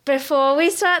Before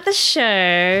we start the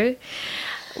show,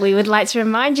 we would like to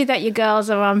remind you that you girls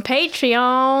are on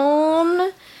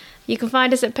Patreon. You can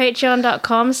find us at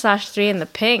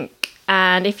patreon.com/3inthepink.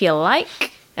 And if you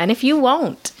like, and if you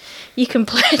won't, you can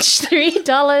pledge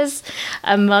 $3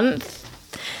 a month.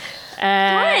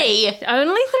 Three?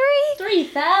 Only three?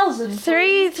 3,000.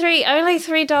 Only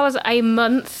 $3 a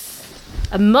month.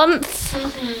 A month?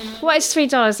 Mm-hmm. What is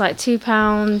 $3? Like £2,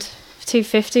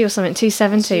 $2.50 or something?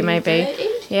 $2.70 maybe.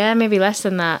 Yeah, maybe less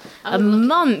than that. A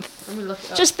month.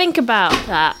 Just think about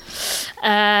that.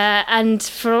 And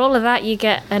for all of that, you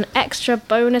get an extra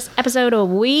bonus episode a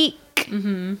week.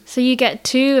 Mm-hmm. So you get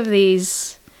two of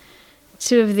these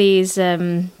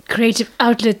creative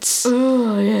outlets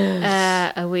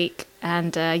a week.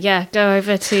 And go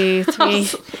over to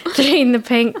 3 in the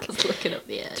pink. I was looking up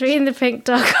the edge.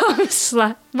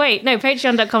 3inthepink.com/ Wait, no,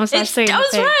 patreon.com/3inthepink. I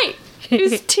was right.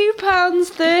 It's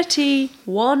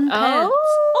 £2.31.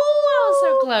 Oh,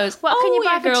 so close. What can you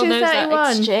buy for girl knows that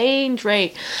 $2.31? exchange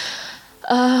rate.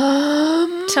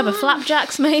 Tub of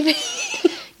flapjacks, maybe.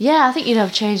 Yeah, I think you'd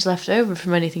have change left over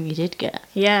from anything you did get.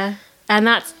 Yeah, and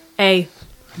that's a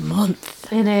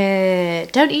month. In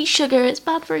it. Don't eat sugar, it's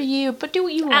bad for you, but do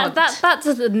what you want. That's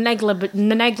a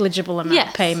negligible amount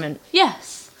of payment.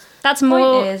 Yes. That's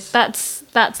more.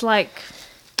 That's like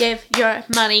give your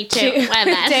money to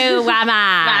Wama. to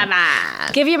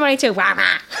Wama. Give your money to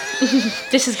Wama.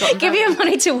 This has got. Give your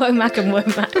money to Womack and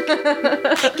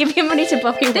Womack. Give your money to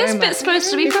Bobby Womack. This bit's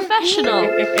supposed to be professional.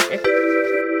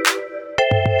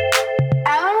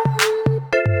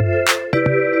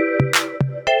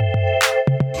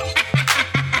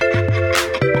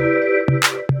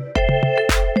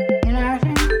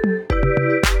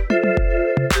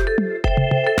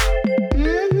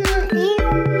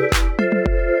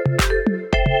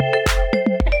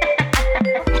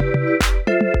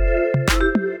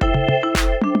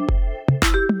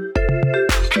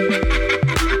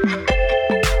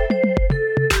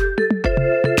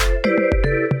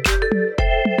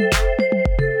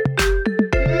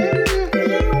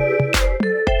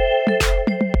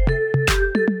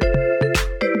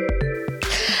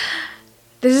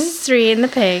 This is 3 in the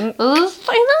pink.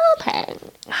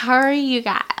 How are you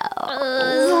guys?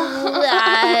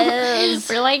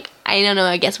 We're like, I don't know,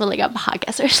 I guess we're like a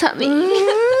podcast or something.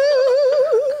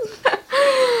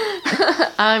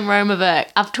 I'm Roma Burke.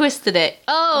 I've twisted it.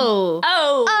 Oh.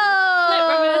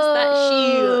 Let reverse that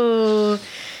shoe.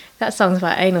 That song's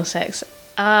about anal sex.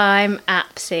 I'm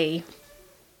Apsy.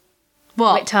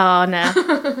 What? Whitana.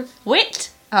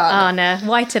 Wit? Anna.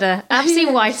 Whitener. Apsy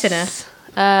Whitener.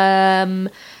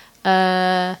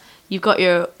 You've got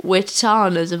your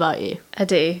Witanas about you I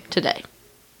do. today.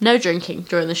 No drinking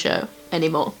during the show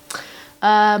anymore.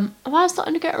 Am I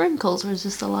starting to get wrinkles, or is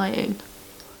this the lighting?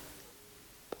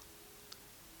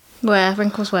 Where?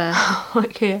 Wrinkles where?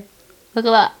 Look here. Look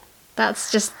at that.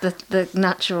 That's just the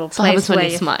natural What happens place when where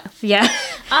you smile? Yeah.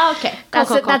 Oh, okay. That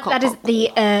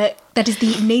is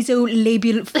the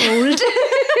nasolabial fold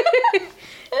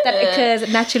that occurs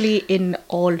naturally in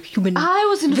all human I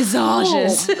was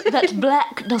visages. that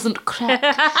black doesn't crack.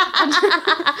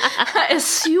 I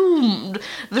assumed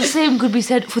the same could be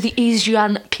said for the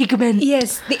Asian pigment.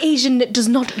 Yes, the Asian does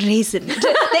not raisin.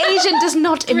 The Asian does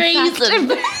not, in Raisin.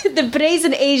 fact, the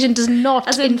brazen Asian does not,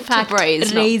 As in in fact, to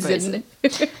braise, not raisin.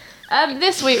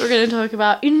 This week we're going to talk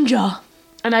about India.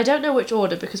 And I don't know which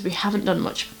order because we haven't done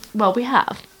much. Well, we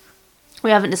have.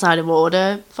 We haven't decided what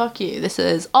order. Fuck you. This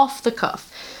is off the cuff.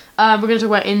 We're going to talk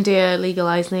about India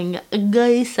legalising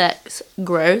gay sex.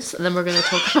 Gross. And then we're going to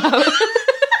talk about...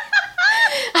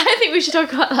 I think we should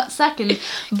talk about that second. Okay.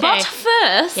 But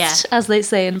first, as they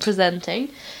say in presenting,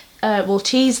 we'll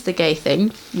tease the gay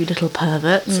thing, you little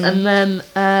perverts. And then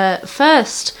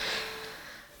first,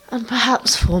 and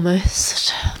perhaps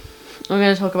foremost, we're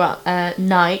going to talk about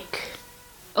Nike.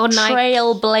 Or Nike.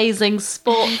 Trailblazing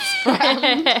sports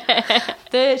brand.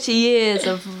 30 years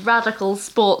of radical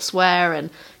sportswear and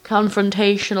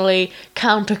confrontationally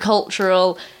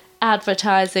countercultural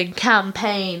advertising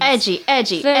campaigns. Edgy.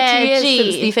 30 years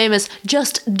since the famous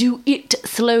Just Do It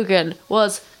slogan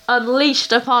was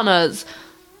unleashed upon us.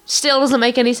 Still doesn't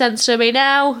make any sense to me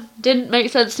now. Didn't make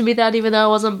sense to me then, even though I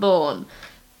wasn't born.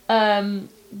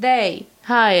 They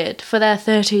hired for their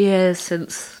 30 years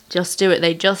since Just Do It.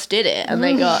 They just did it, and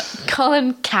they got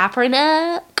Colin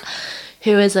Kaepernick,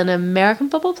 who is an American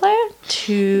football player.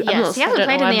 Yes, he hasn't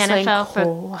played in the NFL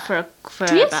for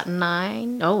about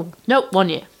 9. Oh, nope, 1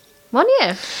 year. 1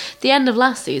 year. The end of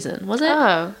last season, was it?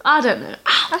 Oh, I don't know.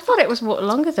 I thought it was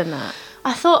longer than that.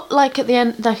 I thought like at the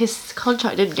end, like his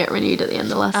contract didn't get renewed at the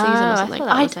end of last season or something.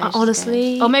 I thought that was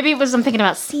honestly, or maybe it was. I'm thinking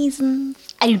about seasons.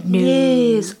 I don't know.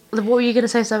 Years. What were you going to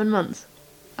say, 7 months?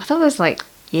 I thought it was like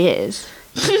years.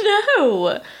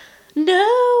 No.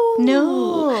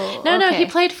 No, Okay. he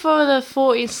played for the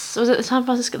 40s, was it the San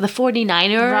Francisco, the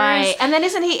 49ers? Right, and then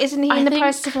isn't he in the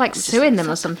process of like suing them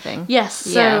or something? Yes,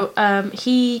 so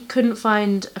he couldn't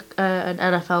find an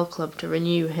NFL club to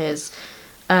renew his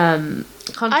contract.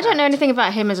 I don't know anything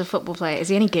about him as a football player. Is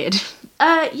he any good?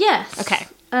 Yes. Okay.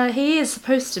 He is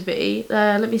supposed to be.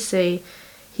 Let me see.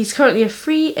 He's currently a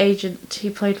free agent. He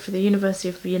played for the University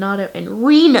of Leonardo in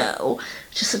Reno,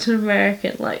 which is such an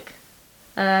American, like...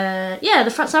 the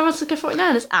San Francisco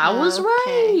 49ers. I was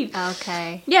right.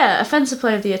 Okay. Yeah, offensive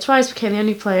player of the year. Twice became the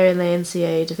only player in the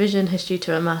NCAA division history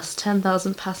to amass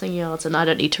 10,000 passing yards. And I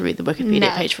don't need to read the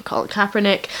Wikipedia page for Colin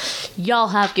Kaepernick. Y'all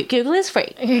have Google is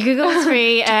free. Google is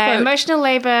free. Emotional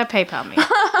labour. PayPal me.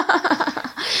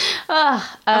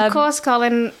 Of course,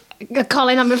 Colin.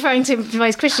 I'm referring to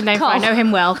his Christian name, for I know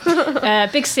him well.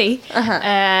 Big C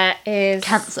is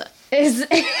Cancer. Is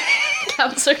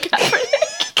Cancer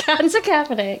Kaepernick. Cancer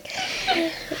Kaepernick,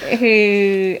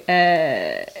 who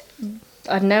I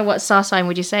don't know, what star sign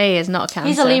would you say is not Cancer?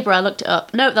 He's a Libra. I looked it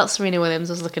up. No, that's Serena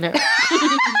Williams. I was looking at. Because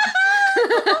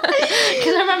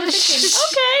I remember thinking,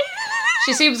 okay,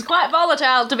 she seems quite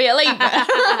volatile to be a Libra.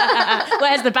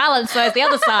 Where's the balance? Where's the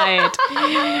other side?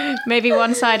 Maybe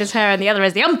one side is her and the other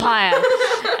is the umpire.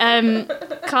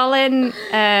 Colin,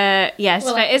 yes,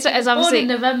 Well, it's obviously born in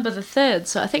November the 3rd,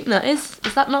 so I think that is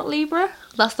that not Libra?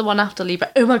 That's the one after Libra.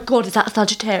 Oh my god, is that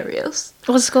Sagittarius?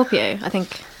 was Scorpio, I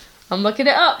think. I'm looking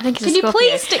it up. I think he's Can a you Scorpio.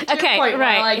 please stick to okay, your point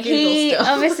right. while I Google He stuff?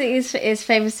 obviously is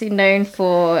famously known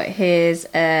for his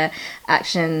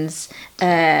actions,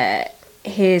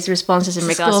 his responses in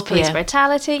regards to police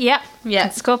brutality. Yep. Yeah.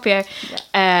 Scorpio.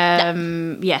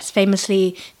 Yes,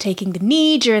 famously taking the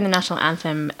knee during the national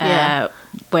anthem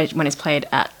when it's played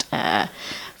at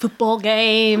football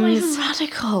games. Not even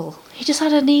radical. He just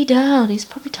had a knee down. He's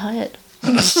probably tired.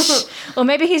 Or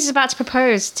maybe he's about to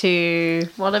propose to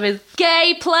One of his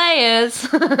gay players.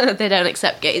 They don't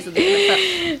accept gays in the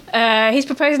NFL. he's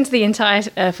proposing to the entire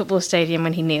football stadium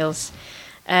when he kneels.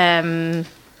 I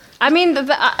mean,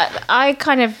 I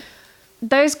kind of,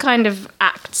 those kind of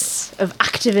acts of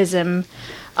activism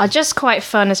are just quite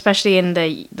fun, especially in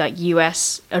the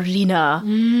US arena,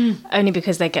 only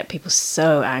because they get people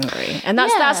so angry, and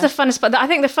that's the funnest part. I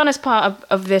think the funnest part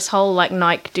of this whole like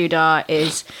Nike doodah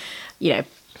is,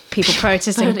 people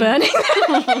protesting burning.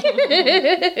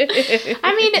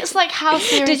 I mean, it's like how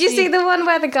seriously... Did you see the one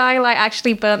where the guy like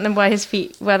actually burnt them where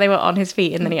they were on his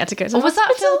feet, and then he had to go to was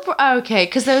that Phil... okay,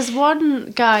 because there was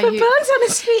one guy who... burns on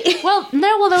his feet. Well,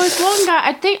 there was one guy,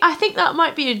 I think that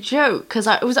might be a joke, because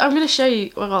I'm going to show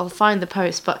you, well, I'll find the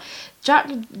post, but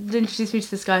Jack introduced me to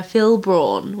this guy, Phil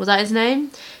Braun, was that his name?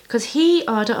 Because I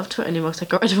don't have Twitter anymore because I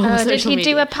got rid of all my social media. Did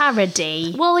he do a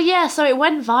parody? Well, yeah, so it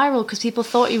went viral because people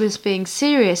thought he was being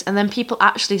serious, and then people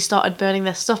actually started burning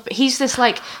their stuff. But he's this,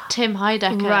 like, Tim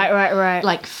Heidecker... Right.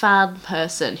 like, fan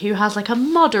person who has, like, a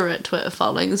moderate Twitter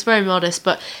following. It's very modest,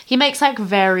 but he makes, like,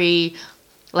 very...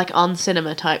 like on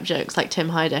cinema type jokes, like Tim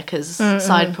Heidecker's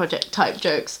side project type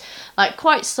jokes, like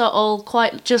quite subtle,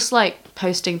 quite just like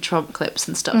posting Trump clips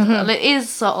and stuff. And it is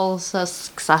subtle, so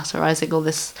satirizing all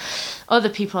this other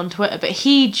people on Twitter. But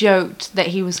he joked that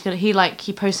he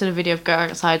posted a video of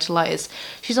going outside to light his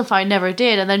shoes on fire, never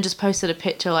did, and then just posted a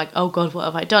picture like, oh god, what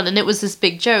have I done? And it was this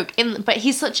big joke. But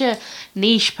he's such a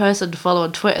niche person to follow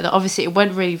on Twitter that obviously it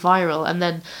went really viral. And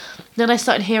then I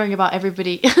started hearing about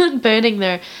everybody burning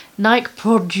their Nike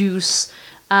produce,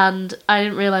 and I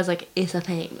didn't realise, like, it's a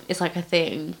thing. It's, like, a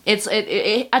thing.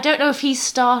 I don't know if he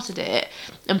started it,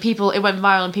 and it went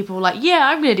viral, and people were like, yeah,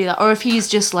 I'm going to do that, or if he's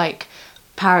just, like,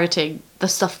 parroting the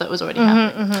stuff that was already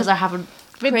happening, because I haven't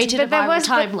created a viral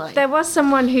timeline. There was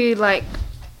someone who, like,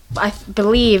 I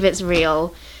believe it's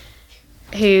real,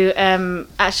 who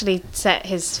actually set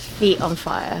his feet on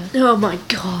fire. Oh my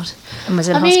god. And was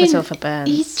in hospital for burns.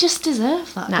 He just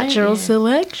deserved that. Natural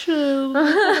selection.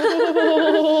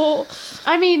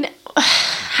 I mean,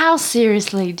 how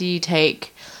seriously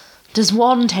does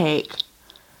one take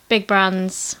big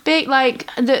brands? Big,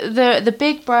 like, the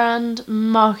big brand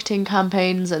marketing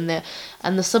campaigns and the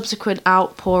subsequent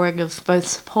outpouring of both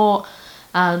support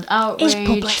and outrage. It's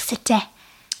publicity.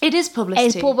 It is publicity.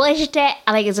 It's publicity.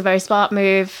 I think it's a very smart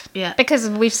move. Yeah. Because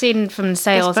we've seen from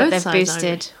sales that they've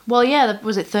boosted. Well, yeah,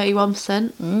 was it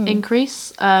 31%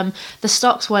 increase? The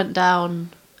stocks went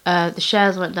down, the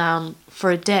shares went down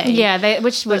for a day. Yeah,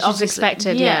 which was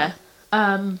expected, yeah.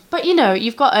 But,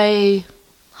 you've got a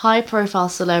high-profile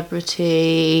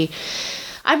celebrity.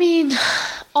 I mean,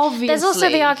 obviously. There's also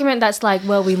the argument that's like,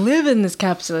 well, we live in this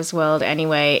capitalist world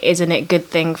anyway. Isn't it a good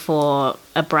thing for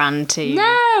a brand to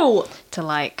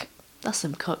like? That's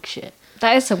some cock shit.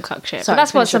 That is some cock shit. Sorry, but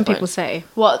that's what some point. people say.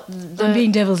 What? I'm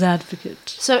being devil's advocate.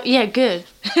 So yeah, good.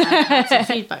 I had some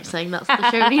feedback saying that's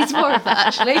the show needs more of that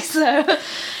actually. So.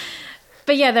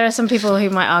 But yeah, there are some people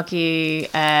who might argue,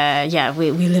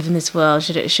 we live in this world.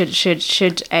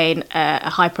 Should a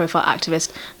high-profile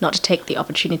activist not to take the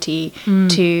opportunity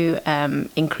to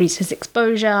increase his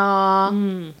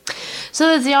exposure? So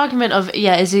there's the argument of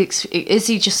is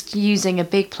he just using a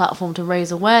big platform to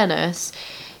raise awareness,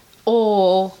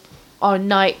 or are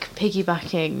Nike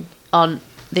piggybacking on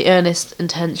the earnest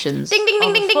intentions Ding ding ding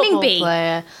of ding a ding ding football bee.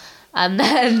 player, and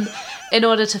then in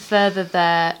order to further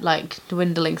their like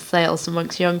dwindling sales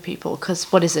amongst young people, because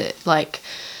what is it like?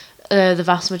 The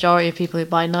vast majority of people who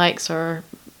buy Nikes are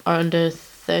under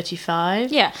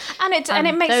 35. Yeah, and it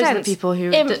makes those sense. Are the people who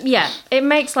it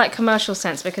makes like commercial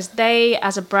sense because they,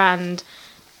 as a brand,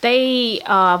 they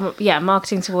are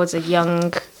marketing towards a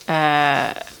young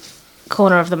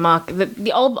corner of the market.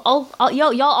 The old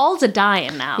your olds are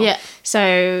dying now. Yeah,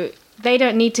 so they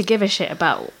don't need to give a shit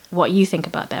about what you think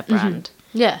about their brand.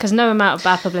 Yeah, because no amount of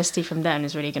bad publicity from them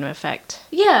is really going to affect.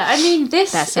 Yeah, I mean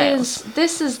this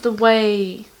is the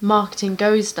way marketing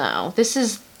goes now. This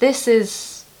is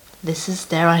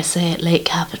dare I say it, late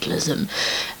capitalism.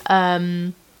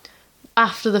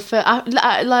 After the first,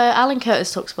 Alan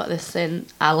Curtis talks about this in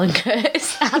Adam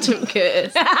Curtis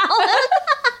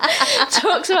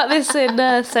talks about this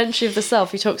in Century of the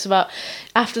Self. He talks about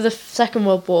after the Second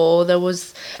World War, there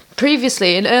was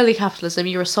previously in early capitalism,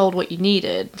 you were sold what you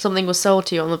needed. Something was sold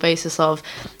to you on the basis of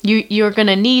you're going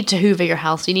to need to hoover your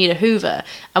house. You need a hoover,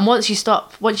 and once you've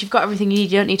got everything you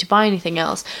need, you don't need to buy anything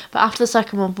else. But after the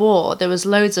Second World War, there was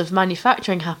loads of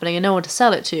manufacturing happening and no one to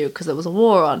sell it to because there was a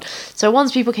war on. So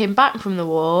once people came back from the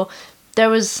war, there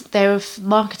were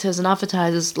marketers and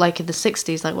advertisers like in the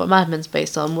 60s, like what Mad Men's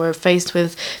based on, were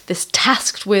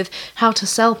tasked with how to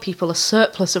sell people a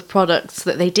surplus of products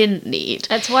that they didn't need.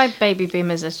 That's why baby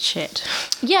boomers are shit.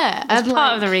 Yeah, that's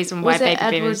part of the reason why baby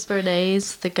boomers. Edward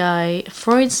Bernays, the guy,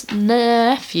 Freud's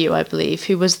nephew, I believe,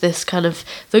 who was this kind of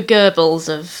the Goebbels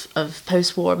of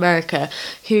post-war America,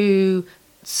 who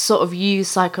sort of used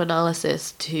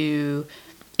psychoanalysis to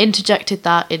interjected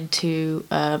that into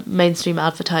mainstream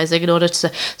advertising in order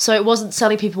to, so it wasn't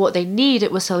selling people what they need,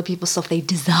 it was selling people stuff they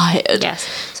desired. Yes.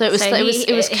 So it was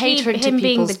catering to him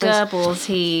being people's the Goebbels.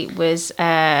 He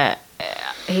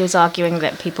was arguing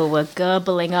that people were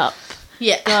gobbling up.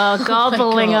 Yeah.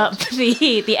 Gobbling up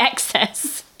the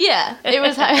excess. Yeah. It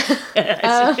was.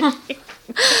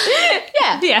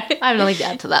 Yeah. I have nothing to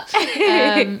add to that.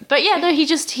 But yeah, no, he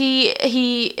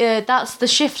that's the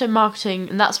shift in marketing,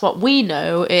 and that's what we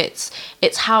know. It's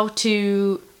how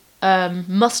to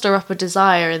muster up a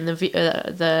desire in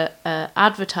the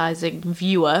advertising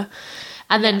viewer,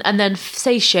 and then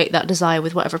satiate that desire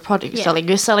with whatever product you're selling.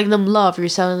 You're selling them love, you're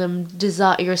selling them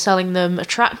desire, you're selling them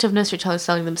attractiveness, you're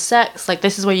selling them sex. Like,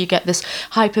 this is where you get this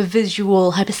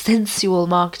hypervisual, hypersensual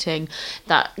marketing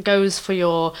that goes for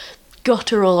your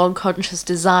guttural unconscious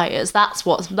desires. That's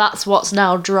what's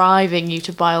now driving you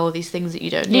to buy all of these things that you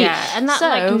don't need. Yeah, and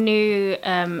that new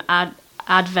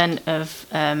advent of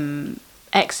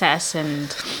excess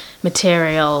and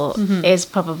material is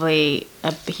probably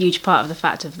a huge part of the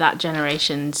fact of that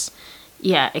generation's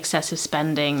excessive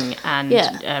spending and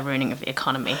ruining of the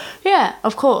economy. Yeah,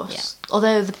 of course. Yeah.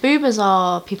 Although the boomers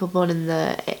are people born in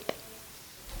the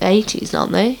 80s,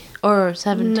 aren't they? Or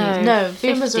 70s? No,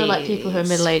 boomers are like people who are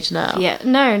middle-aged now. Yeah,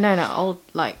 no, old,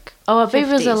 like... Oh,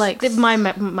 boomers are like... My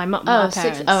parents,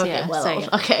 okay, well, so,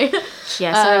 okay.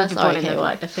 Yeah, so born in the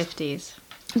 50s.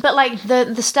 But like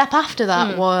the step after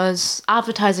that was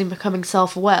advertising becoming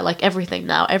self-aware. Like everything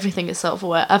now, everything is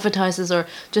self-aware. Advertisers are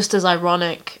just as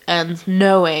ironic and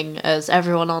knowing as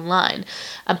everyone online,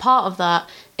 and part of that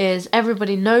is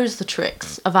everybody knows the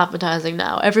tricks of advertising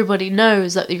now. Everybody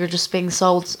knows that you're just being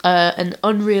sold an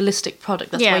unrealistic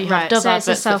product. That's why you have dove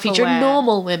adverts that feature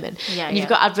normal women. And you've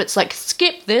got adverts like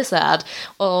skip this ad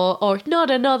or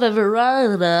not another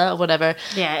Verona or whatever.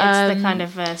 Yeah, it's the kind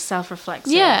of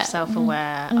self-reflexive,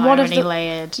 self-aware, irony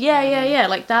layered. Yeah.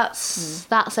 Like that's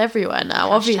everywhere now,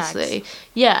 hashtags. Obviously.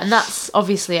 Yeah, and that's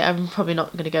obviously, I'm probably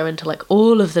not going to go into like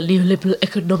all of the neoliberal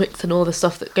economics and all the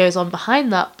stuff that goes on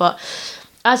behind that, but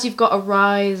as you've got a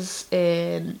rise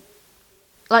in,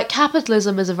 like,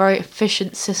 capitalism is a very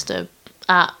efficient system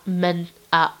at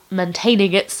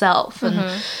maintaining itself,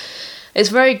 and it's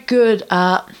very good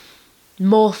at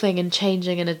morphing and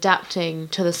changing and adapting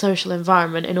to the social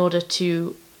environment in order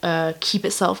to keep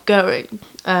itself going.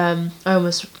 I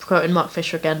almost quoted Mark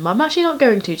Fisher again, but I'm actually not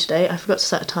going to today. I forgot to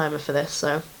set a timer for this,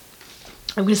 so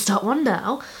I'm going to start one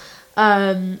now.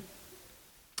 And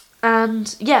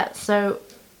yeah, so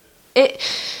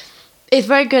it's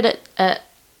very good at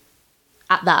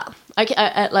that,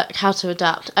 at like how to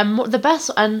adapt, and the best.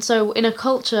 And so in a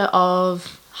culture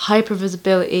of hyper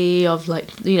visibility, of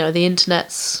like, you know, the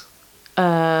internet's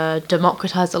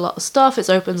democratized a lot of stuff. It's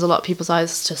opens a lot of people's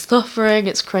eyes to suffering.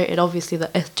 It's created obviously the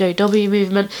SJW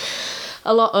movement.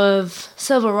 A lot of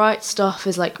civil rights stuff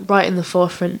is like right in the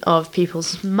forefront of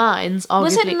people's minds. Arguably.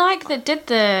 Was it Nike that did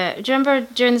the? Do you remember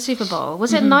during the Super Bowl?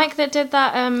 Was it Nike that did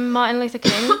that Martin Luther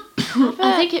King?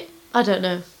 I think it. I don't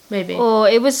know. Maybe. Or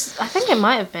it was. I think it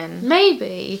might have been.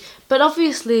 Maybe, but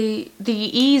obviously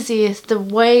the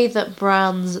way that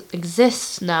brands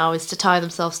exist now is to tie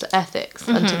themselves to ethics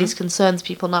and to these concerns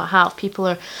people now have. People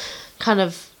are kind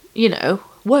of, you know,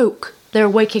 woke. They're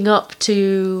waking up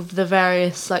to the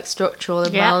various like structural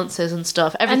imbalances and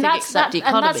stuff. Everything except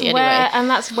economy, anyway. And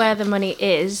that's where the money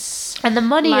is. And the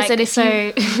money is, and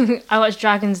so I watched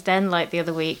Dragon's Den like the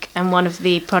other week, and one of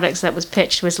the products that was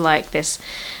pitched was like this.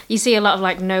 You see a lot of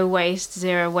like no waste,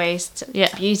 zero waste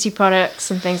beauty products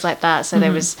and things like that. So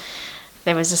there was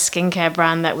a skincare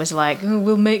brand that was like, oh,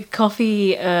 we'll make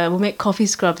coffee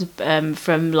scrubs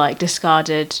from like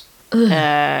discarded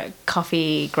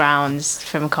coffee grounds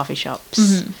from coffee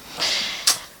shops.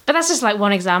 But that's just like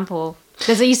one example.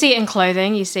 You see it in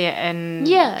clothing, you see it in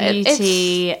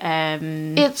beauty.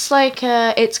 It's like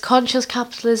it's conscious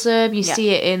capitalism. You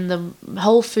see it in the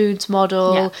Whole Foods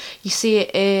model. You see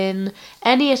it in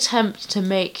any attempt to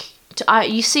make.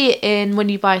 You see it in when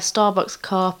you buy a Starbucks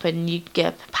cup and you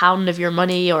get a pound of your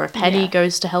money or a penny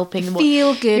goes to helping.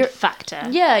 Feel good factor.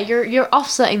 Yeah, you're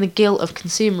offsetting the guilt of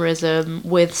consumerism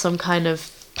with some kind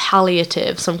of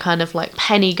palliative, some kind of like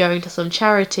penny going to some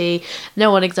charity. No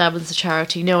one examines the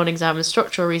charity, no one examines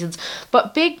structural reasons.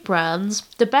 But big brands,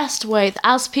 the best way,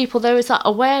 as people, there was that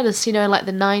awareness, you know, like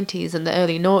the 90s and the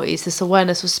early noughties, this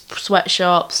awareness was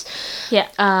sweatshops. Yeah.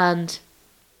 And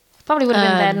probably would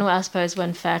have been then, I suppose,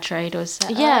 when fair trade was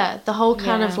set up. The whole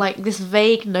kind of like this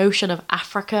vague notion of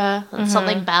Africa and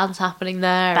something bad's happening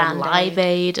there, and Live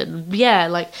Aid, and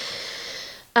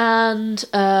and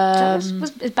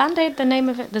is Band-Aid the name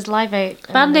of it? There's Live Aid.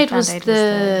 Band-Aid was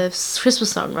the Christmas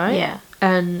song, right? Yeah.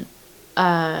 And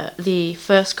the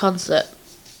first concert,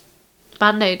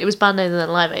 Band-Aid, it was Band-Aid and then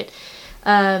Live Aid.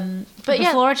 But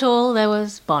before it all, there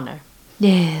was Bono.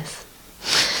 Yes.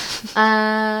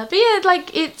 But yeah,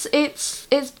 like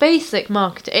it's basic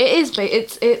marketing. It is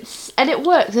it's and it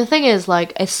works. The thing is,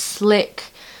 like, a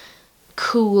slick,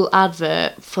 cool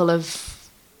advert full of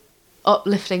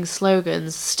uplifting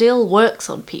slogans still works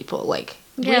on people. Like,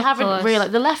 we haven't really,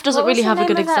 like, the left doesn't really have a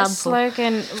good example.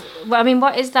 Slogan. Well, I mean,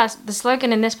 what is that? The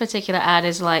slogan in this particular ad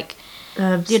is like,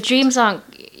 your dreams aren't.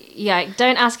 Yeah,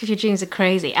 don't ask if your dreams are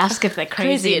crazy. Ask if they're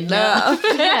crazy enough.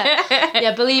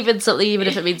 Yeah, believe in something even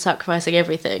if it means sacrificing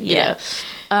everything. You know?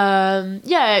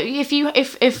 If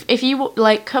you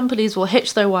like, companies will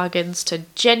hitch their wagons to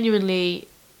genuinely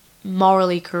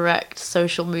morally correct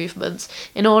social movements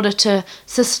in order to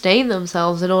sustain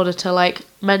themselves, in order to like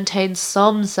maintain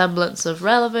some semblance of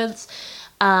relevance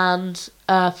and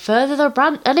further their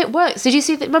brand, and it works. Did you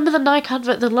see that? Remember the Nike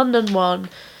advert, the London one,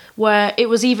 where it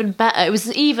was even better? It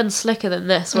was even slicker than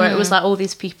this, where it was like all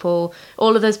these people,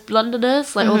 all of those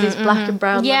Londoners, like all these black and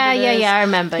brown Londoners, I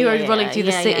remember, who were running through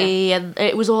the city, and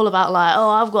it was all about like,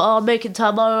 I'm making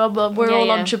time, we're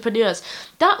all entrepreneurs.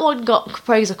 That one got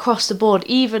praise across the board.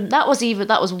 That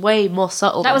was way more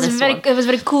subtle. It was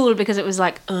very cool because it was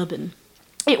like urban.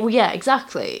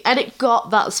 Exactly, and it got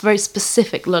that very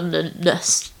specific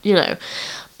Londonness, you know.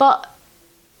 But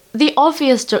the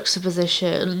obvious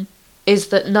juxtaposition is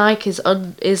that Nike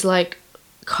is like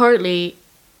currently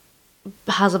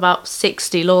has about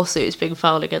 60 lawsuits being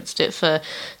filed against it for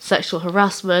sexual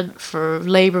harassment, for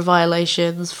labour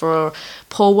violations, for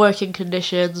poor working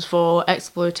conditions, for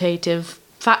exploitative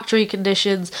factory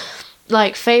conditions.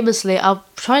 Like, famously, I'll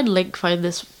try and find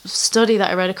this study that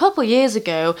I read a couple of years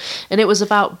ago, and it was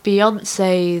about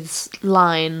Beyonce's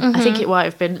line. I think it might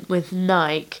have been with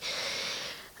Nike.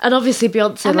 And obviously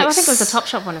Beyonce... And I think it was the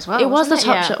Topshop one as well. It was the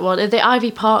Topshop one, the Ivy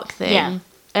Park thing. Yeah.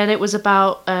 And it was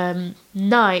about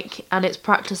Nike and its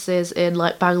practices in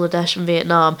like Bangladesh and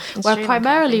Vietnam, where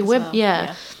primarily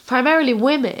primarily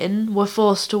women were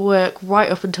forced to work right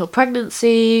up until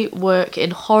pregnancy, work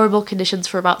in horrible conditions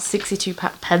for about 62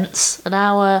 pence an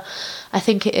hour, I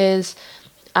think it is.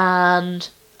 And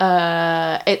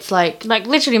it's like... Like,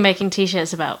 literally making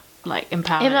T-shirts about like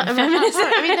empowering feminism.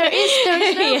 I mean, there is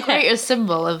no Yeah. greater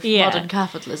symbol of Yeah. modern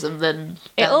capitalism than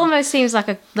It almost seems like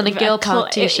a girl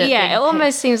punk t-shirt. Yeah, it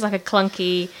almost seems like a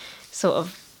clunky sort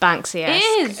of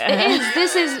Banksy-esque.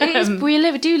 It is.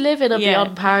 We do live in a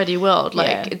beyond parody world.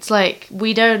 Like it's like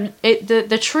we don't.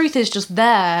 The truth is just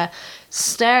there,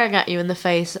 staring at you in the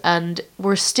face, and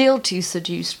we're still too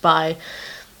seduced by,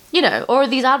 or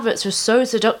these adverts are so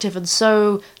seductive and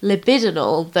so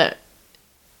libidinal that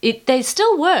they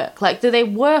still work. Like, do they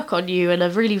work on you in a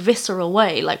really visceral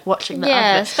way? Like watching the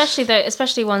advert.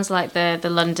 especially ones like the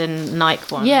London Nike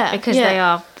one. Yeah, because they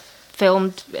are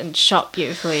filmed and shot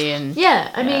beautifully and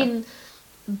I mean,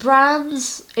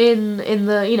 brands in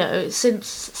the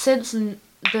since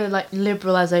the like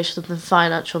liberalization of the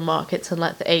financial markets in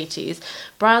like the 80s,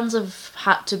 brands have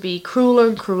had to be crueler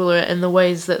and crueler in the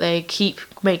ways that they keep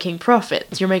making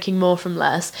profits. You're making more from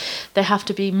less. They have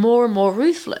to be more and more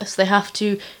ruthless. They have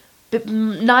to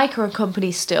Nike are a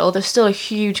company still. They're still a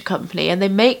huge company, and they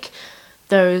make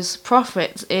those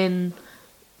profits in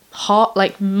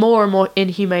more and more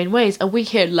inhumane ways, and we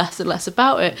hear less and less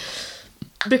about it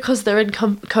because they're in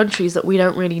countries that we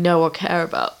don't really know or care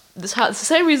about. It's the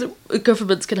same reason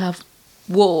governments can have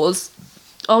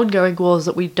ongoing wars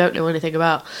that we don't know anything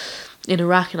about, in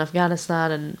Iraq and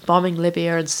Afghanistan, and bombing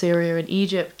Libya and Syria and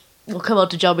Egypt. We'll come on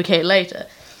to John McCain later.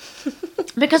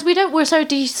 Because we're so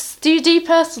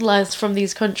depersonalized from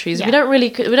these countries. Yeah. We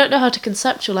don't know how to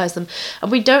conceptualize them,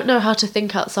 and we don't know how to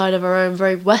think outside of our own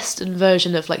very Western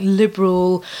version of like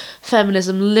liberal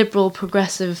feminism, liberal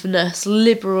progressiveness,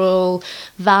 liberal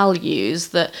values,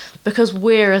 that because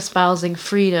we're espousing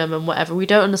freedom and whatever, we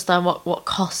don't understand what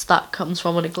cost that comes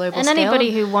from on a global scale. And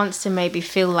anybody who wants to maybe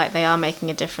feel like they are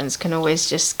making a difference can always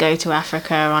just go to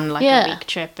Africa on like a week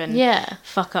trip and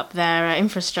fuck up their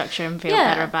infrastructure and feel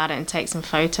better about it, and take some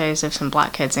photos of some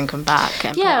black kids and come back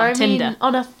and put it on Tinder. Mean,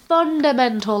 on a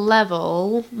fundamental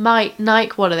level,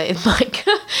 Nike, what are they? Like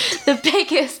the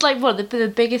biggest,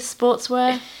 the biggest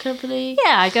sportswear company?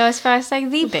 Yeah, I go as far as saying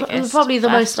the biggest. Probably the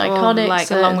most iconic, like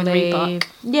along with Reebok.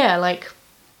 Yeah, like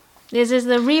this is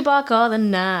the Reebok or the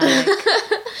Nike.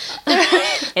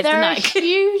 They're a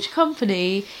huge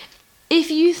company. If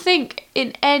you think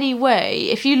in any way,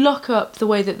 if you look up the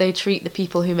way that they treat the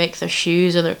people who make their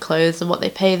shoes and their clothes and what they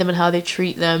pay them and how they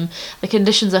treat them, the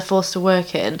conditions they're forced to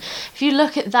work in, if you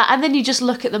look at that and then you just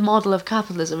look at the model of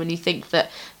capitalism and you think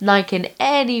that Nike in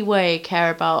any way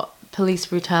care about police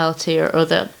brutality or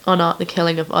the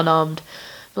killing of unarmed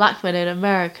black men in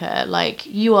America, like,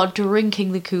 you are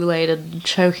drinking the Kool-Aid and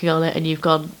choking on it and you've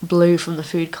gone blue from the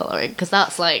food colouring, because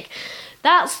that's like...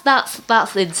 That's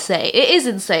insane. It is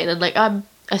insane, and like I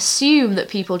assume that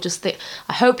people just think.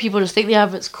 I hope people just think the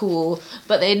advert's cool,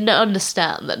 but they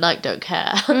understand that Nike don't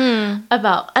care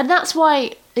about, and that's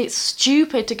why it's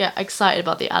stupid to get excited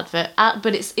about the advert.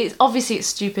 But it's obviously it's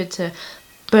stupid to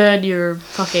burn your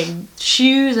fucking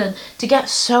shoes and to get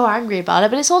so angry about it.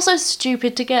 But it's also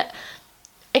stupid to get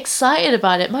excited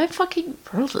about it. My fucking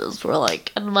brothers were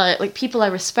like, and my people I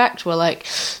respect were like,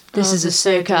 this is a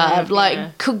sick ad.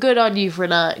 Like, good on you for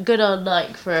that. Good on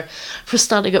Nike for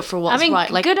standing up for what's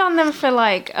right. Like, good on them for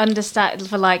like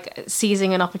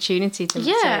seizing an opportunity to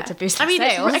boost their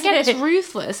sales. It's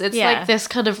ruthless. It's like this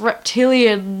kind of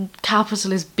reptilian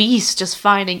capitalist beast just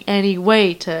finding any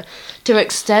way to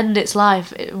extend its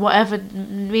life, whatever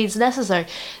means necessary.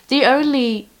 The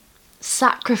only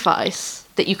sacrifice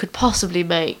that you could possibly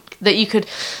make, the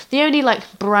only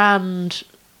like brand,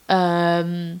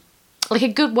 like a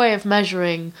good way of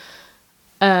measuring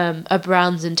a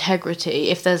brand's integrity,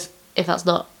 if that's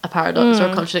not a paradox or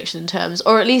a contradiction in terms,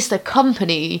 or at least a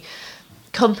company's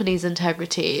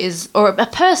integrity is, or a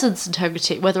person's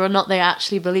integrity, whether or not they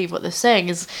actually believe what they're saying,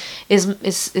 is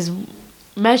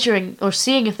measuring or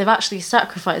seeing if they've actually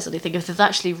sacrificed anything, if they've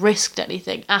actually risked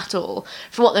anything at all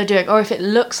for what they're doing, or if it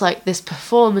looks like this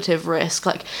performative risk,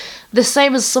 like the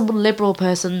same as some liberal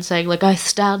person saying like, I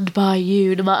stand by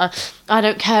you no matter, I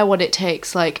don't care what it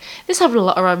takes. Like, this happened a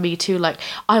lot around me too, like,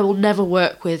 I will never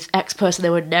work with X person they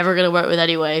were never going to work with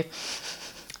anyway,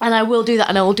 and I will do that,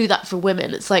 and I will do that for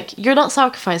women. It's like, you're not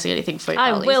sacrificing anything for your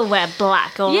values. I will wear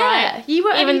black, alright? You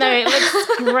will, even though it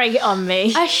looks great on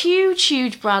me. A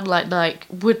huge brand like Nike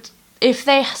would, if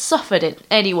they suffered in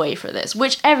any way for this,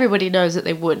 which everybody knows that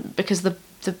they wouldn't, because the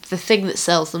thing that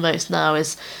sells the most now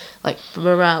is like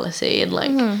morality and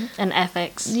like and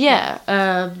ethics. Yeah.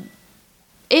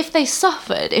 If they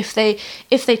suffered, if they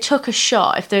took a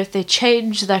shot, if they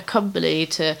changed their company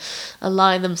to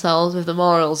align themselves with the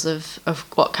morals of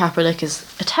what Kaepernick is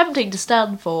attempting to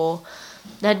stand for,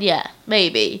 then yeah,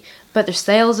 maybe. but their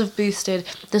sales have boosted.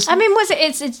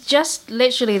 It's just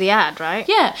literally the ad, right?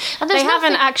 Yeah, and they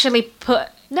haven't actually put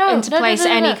into place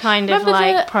any kind of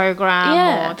like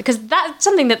program, or because that's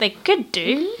something that they could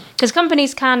do, because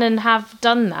companies can and have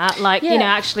done that, like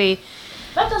actually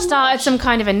started some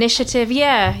kind of initiative.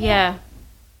 Yeah.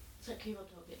 So keep on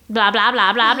talking. Blah blah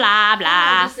blah blah blah blah.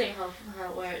 I'm just saying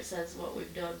how where it says what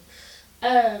we've done.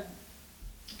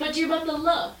 But do you remember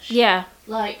Lush? Yeah.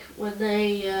 Like when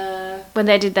they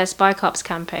did their Spy Cops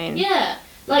campaign. Yeah,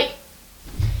 like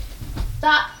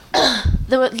that.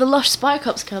 the Lush Spy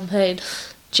Cops campaign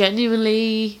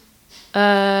genuinely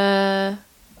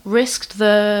risked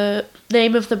the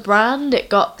name of the brand. It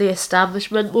got the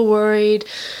establishment were worried.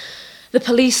 The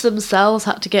police themselves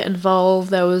had to get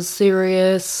involved. There was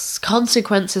serious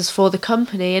consequences for the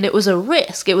company, and it was a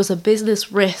risk. It was a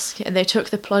business risk, and they took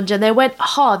the plunge, and they went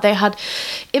hard. They had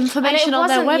information on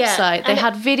their website. They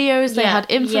had videos, they had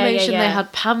information, they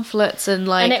had pamphlets, and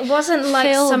like. And it wasn't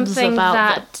like something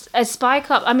that a Spy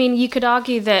Cop. I mean, you could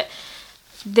argue that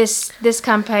this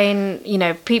campaign,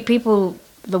 people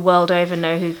the world over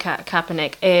know who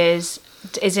Kaepernick is.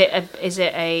 Is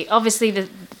it a obviously the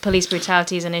police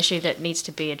brutality is an issue that needs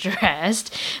to be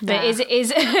addressed, but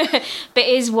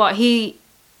is what he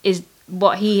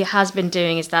has been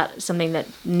doing, is that something that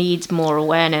needs more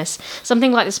awareness?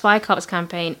 Something like the Spy Cops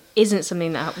campaign isn't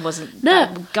something that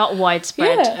that got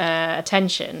widespread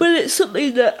attention, but it's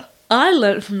something that I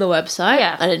learned from the website.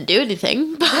 Yeah. I didn't do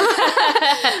anything,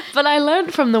 but I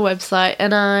learned from the website,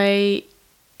 and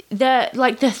the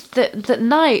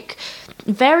Nike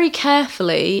they've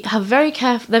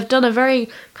done a very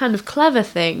kind of clever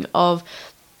thing of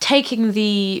taking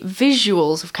the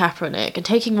visuals of Kaepernick and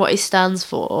taking what he stands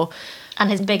for and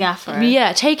his big afro.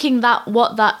 Yeah, taking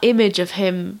what that image of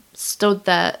him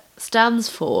stands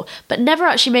for, but never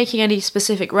actually making any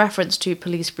specific reference to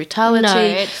police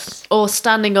brutality or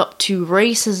standing up to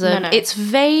racism. No. It's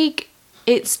vague.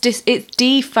 It's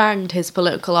defanged his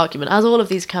political argument, as all of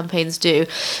these campaigns do,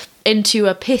 into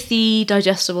a pithy,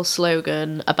 digestible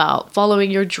slogan about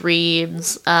following your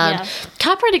dreams. And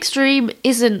Kaepernick's dream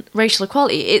isn't racial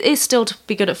equality. It is still to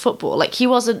be good at football. Like, he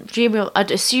wasn't dreaming.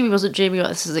 I'd assume he wasn't dreaming about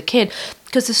this as a kid,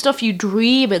 because the stuff you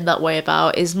dream in that way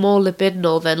about is more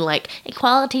libidinal than like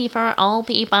equality for all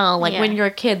people. Like when you're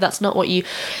a kid, that's not what you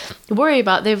worry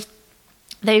about. They've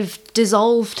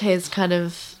dissolved his kind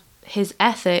of his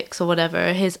ethics or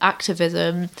whatever, his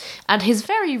activism, and his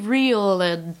very real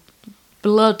and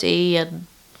bloody and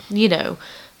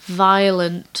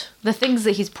violent, the things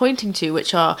that he's pointing to,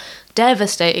 which are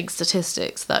devastating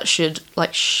statistics that should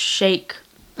like shake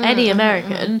any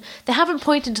American. They haven't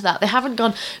pointed to that. They haven't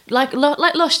gone like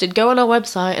Lush did, go on our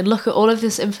website and look at all of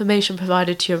this information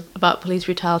provided to you about police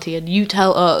brutality, and you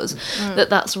tell us that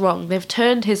that's wrong. They've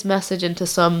turned his message into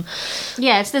some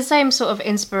it's the same sort of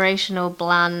inspirational,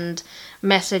 bland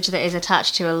message that is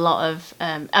attached to a lot of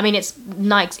it's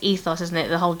Nike's ethos, isn't it?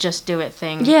 The whole just do it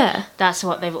thing. Yeah, that's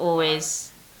what they've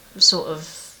always sort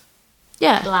of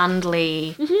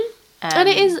blandly and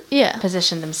it is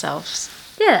positioned themselves.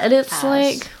 Yeah, and it's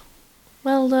like,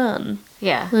 well done.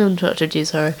 Yeah. I interrupted you,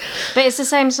 sorry. But it's the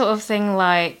same sort of thing,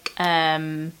 like,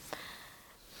 there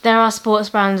are sports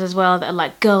brands as well that are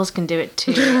like, girls can do it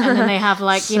too. And then they have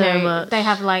like, they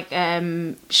have like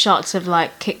shots of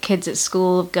like kids at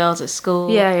school, girls at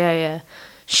school. Yeah.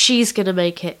 She's going to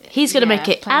make it. He's going to make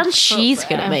it. And she's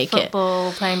going to make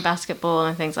football, playing basketball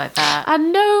and things like that.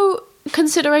 And no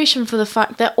consideration for the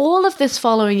fact that all of this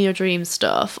following your dream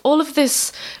stuff, all of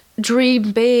this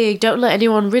dream big, don't let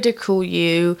anyone ridicule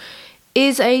you,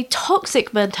 is a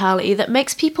toxic mentality that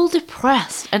makes people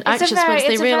depressed and anxious once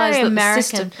they realise that the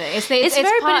system thing. It's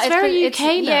very UK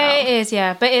now. Yeah, it is.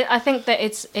 Yeah, but I think that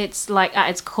it's like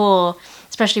at its core,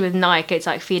 especially with Nike, it's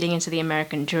like feeding into the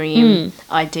American dream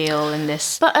ideal, and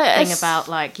this thing about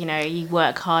like you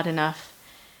work hard enough,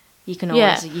 you can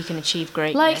always you can achieve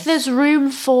greatness. Like there's room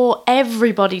for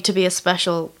everybody to be a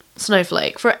special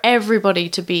snowflake, for everybody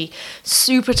to be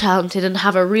super talented and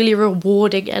have a really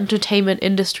rewarding entertainment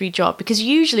industry job, because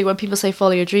usually when people say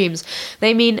follow your dreams,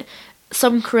 they mean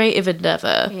some creative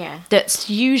endeavor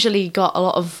that's usually got a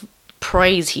lot of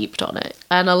praise heaped on it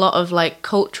and a lot of like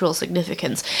cultural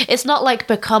significance. It's not like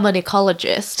become an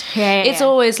ecologist. It's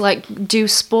always like do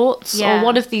sports or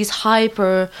one of these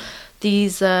jobs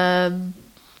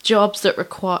that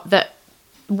require that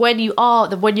when you're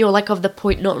like of the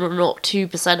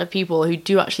 0.002% of people who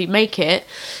do actually make it,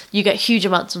 you get huge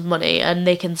amounts of money, and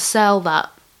they can sell that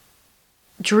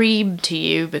dream to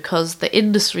you because the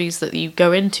industries that you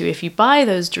go into, if you buy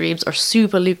those dreams, are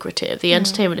super lucrative. The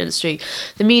entertainment industry,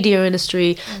 the media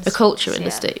industry, the culture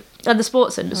industry, and the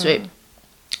sports industry.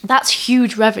 that's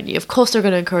huge revenue. Of course they're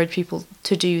going to encourage people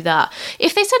to do that.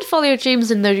 If they said follow your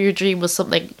dreams and your dream was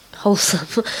something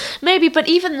wholesome, maybe, but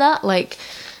even that, like,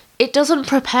 it doesn't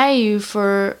prepare you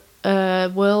for a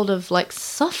world of, like,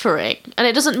 suffering. And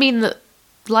it doesn't mean that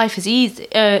life is easy.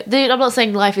 I'm not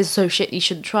saying life is so shit you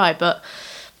shouldn't try, but,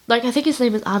 like, I think his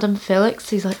name is Adam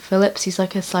Phillips. He's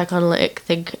like a psychoanalytic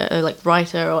thinker, like,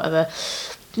 writer or whatever.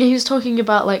 He was talking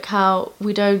about, like, how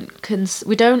we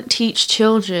don't teach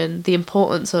children the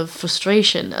importance of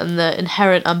frustration and the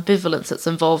inherent ambivalence that's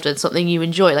involved in something you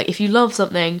enjoy. Like, if you love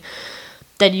something,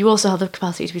 then you also have the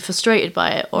capacity to be frustrated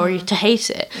by it or to hate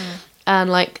it. And,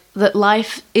 like, that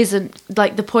life isn't,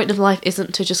 like, the point of life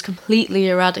isn't to just completely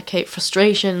eradicate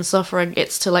frustration and suffering.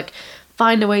 It's to, like,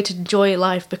 find a way to enjoy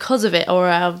life because of it or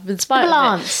in spite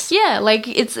of it. Yeah, like,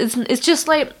 it's just,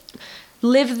 like,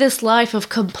 live this life of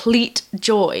complete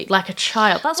joy like a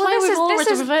child. That's why we've all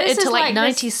reverted to like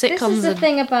 90s sitcoms. This is the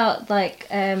thing about like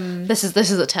this is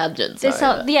a tangent. Sorry,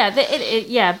 but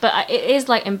it is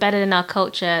like embedded in our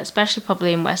culture, especially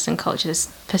probably in Western culture. This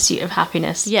pursuit of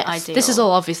happiness. Yes, ideal. This is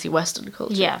all obviously Western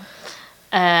culture. Yeah,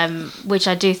 which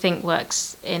I do think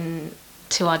works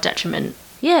to our detriment.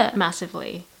 Yeah,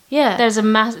 massively. Yeah, there's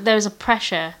a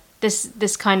pressure.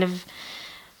 This kind of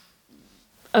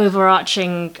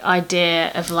overarching idea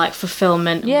of like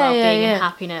fulfillment and well-being and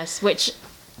happiness, which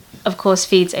of course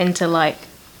feeds into like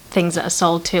things that are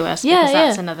sold to us, because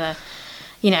that's another,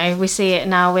 we see it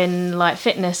now in like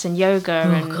fitness and yoga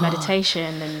and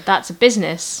meditation, and that's a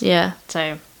business.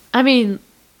 So I mean,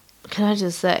 can I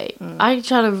just say, I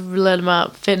try to learn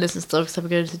about fitness and stuff because I'm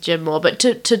going to the gym more, but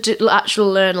to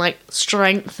actually learn like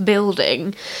strength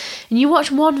building, and you watch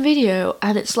one video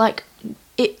and it's like,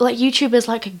 YouTube is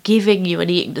like giving you an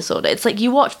eating disorder. It's like you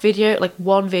watch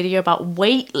one video about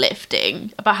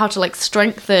weightlifting, about how to like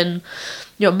strengthen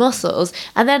your muscles,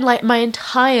 and then like my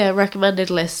entire recommended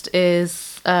list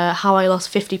is how I lost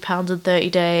 50 pounds in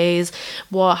 30 days,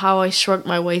 how I shrunk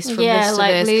my waist from this to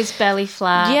this. Lose belly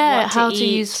fat, how to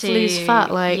lose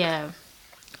fat, I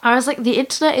was like, the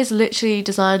internet is literally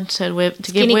designed to give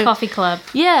Skinny Coffee Club.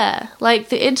 Yeah, like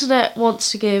the internet wants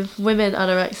to give women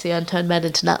anorexia and turn men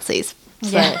into Nazis.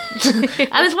 So. Yeah, and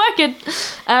it's working.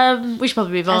 We should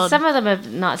probably move on. And some of them are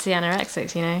Nazi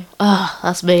anorexics, Oh,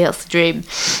 that's me. That's the dream.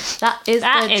 That is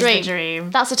the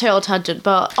dream. That's a total tangent,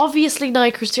 but obviously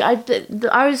Nycra's too. I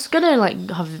was gonna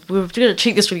we were gonna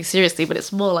treat this really seriously, but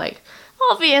it's more like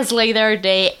obviously they're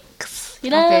dicks.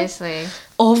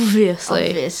 Obviously.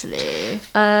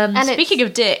 And speaking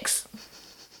of dicks,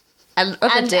 and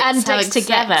other dicks and having dicks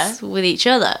together sex with each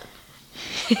other.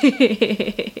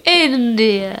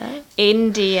 India's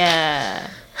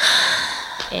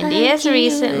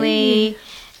recently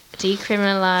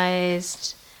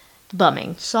decriminalized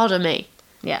bumming, sodomy.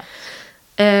 Yeah.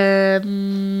 Yeah.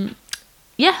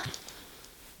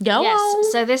 Go on.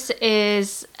 So this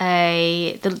is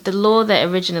the law that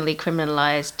originally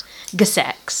criminalized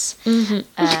sex.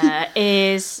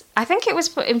 Is, I think it was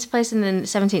put into place in the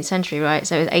 17th century, right?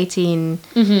 So it was 18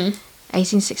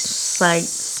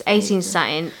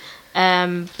 something.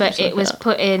 But it was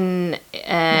put in.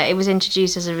 It was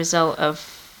introduced as a result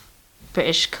of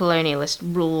British colonialist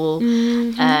rule,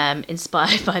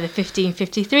 inspired by the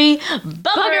 1553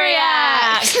 Buggery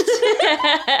Act.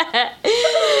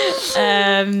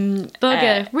 And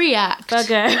they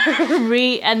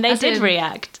did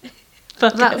react.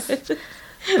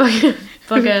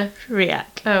 Bugger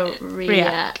react. Oh,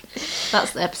 react.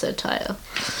 That's the episode title.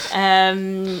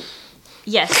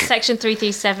 Yes, Section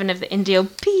 337 of the Indian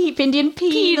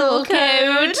Penal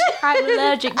Code. I'm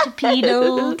allergic to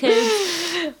penal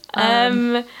code.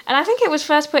 And I think it was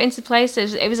first put into place.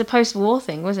 It was a post-war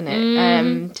thing, wasn't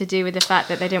it? To do with the fact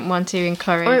that they didn't want to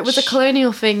encourage. Or it was a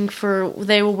colonial thing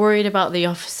they were worried about the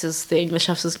English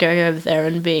officers going over there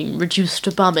and being reduced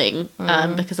to bumming,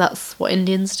 because that's what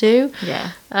Indians do.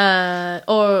 Yeah.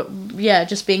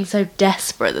 Just being so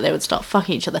desperate that they would start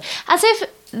fucking each other, as if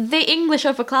the English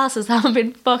upper classes haven't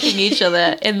been fucking each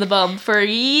other in the bum for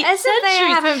years. As if they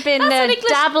haven't been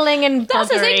dabbling in buggery.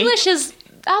 That's as English as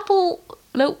apple.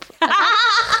 Nope. Like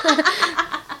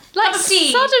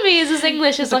sodomy is as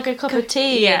English as like a cup of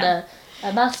tea and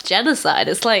a mass genocide.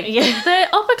 It's like the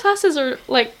upper classes are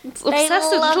like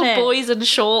obsessed with little boys in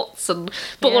shorts and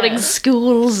boarding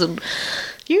schools and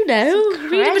read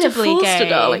a bit of Forster,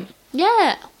 darling.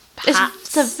 Yeah,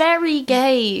 it's a very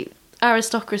gay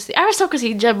aristocracy.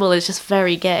 Aristocracy in general is just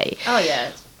very gay. Oh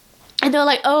yeah. And they're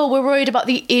like, oh, we're worried about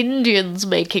the Indians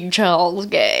making Charles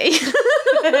gay.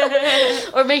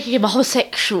 Or making him a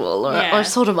homosexual or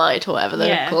sodomite or whatever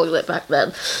they were calling it back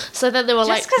then. So then they were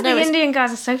just because the Indian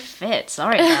guys are so fit.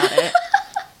 Sorry about it.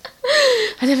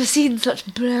 I've never seen such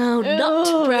brown,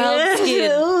 nut brown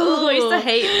skin. Oh, I used to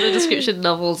hate the description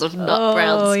novels of nut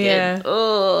brown skin. Yeah.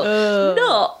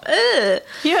 Nut.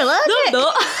 You're allergic.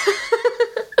 No,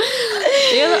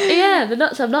 the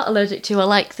nuts I'm not allergic to are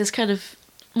like this kind of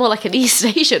more like an East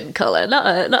Asian colour, not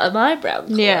a my brown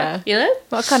colour. Yeah. You know?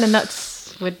 What kind of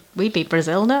nuts would we be?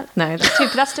 Brazil nut? No,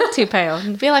 that's still too pale.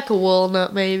 Feel like a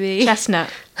walnut, maybe. Chestnut.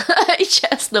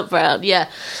 Chestnut brown, yeah.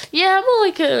 Yeah, more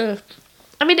like a...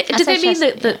 I mean, do they mean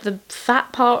the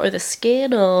fat part or the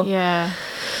skin, or... Yeah.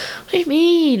 What do you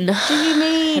mean?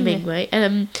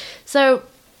 Hemingway. So,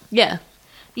 yeah.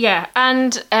 Yeah,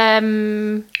 and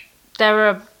there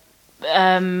are...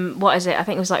 what is it? I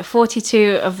think it was like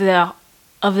 42 of the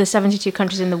 72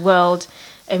 countries in the world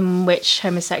in which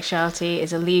homosexuality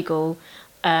is illegal.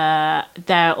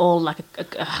 They're all like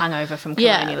a hangover from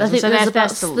colonialism. Yeah, I think so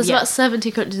there's about 70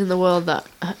 countries in the world that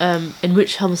in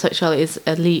which homosexuality is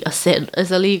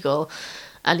illegal,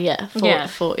 and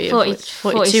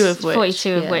 42 of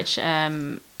which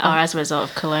are as a result of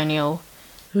old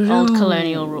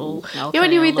colonial rule.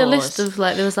 When you read the list of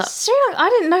like there was that I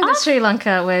didn't know that Sri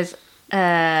Lanka was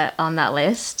on that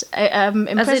list.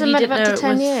 Imprisonment of up to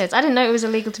 10 years. I didn't know it was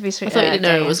illegal to be Sri Lanka. I thought you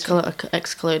didn't know it was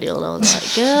ex-colonial, and I was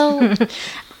like, girl.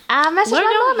 I messaged my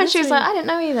mum and she was like, I didn't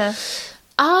know either.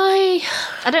 I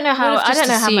don't know how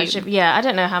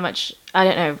much I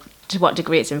don't know to what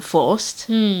degree it's enforced,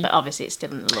 but obviously it's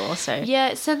still in the law. So yeah,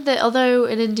 it said that although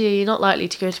in India you're not likely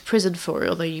to go to prison for it,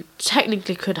 although you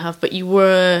technically could have, but you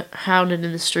were hounded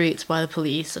in the streets by the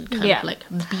police and kind of like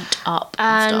beat up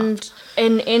and stuff.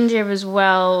 In India as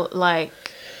well, like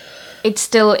it's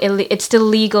still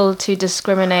legal to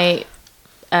discriminate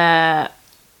in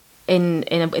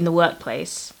the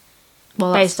workplace,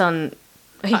 based on.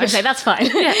 You can say that's fine.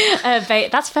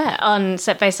 That's fair.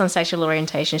 Based on sexual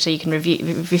orientation, so you can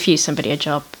refuse somebody a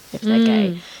job if they're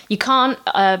gay. You can't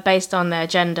based on their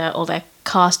gender or their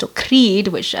caste or creed,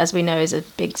 which, as we know, is a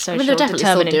big social. They're definitely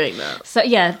still doing that. So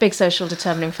big social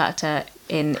determining factor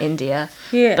in India.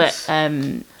 Yes. But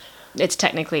it's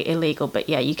technically illegal. But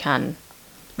you can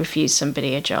refuse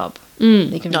somebody a job.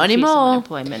 You can not refuse anymore. someone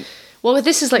employment. Well,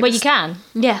 this is like. Well, you can.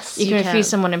 Yes, you can refuse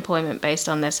someone employment based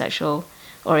on their sexual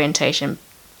orientation.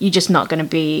 You're just not going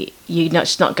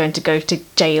to go to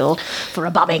jail for a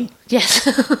bombing. Yes.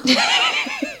 Touch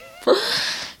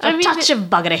of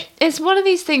buggery. It's one of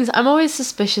these things, I'm always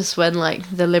suspicious when, like,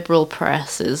 the liberal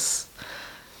press is,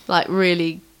 like,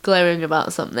 really glowing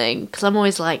about something. Because I'm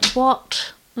always like,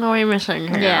 what are we missing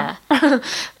here? Yeah.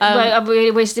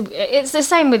 It's the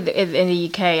same in the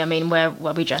UK. I mean, we're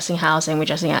redressing housing, we're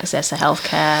redressing access to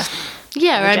healthcare.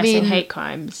 Yeah, we're redressing hate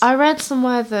crimes. I read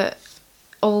somewhere that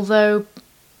although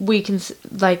we're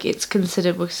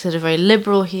considered very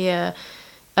liberal here,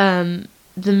 the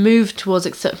move towards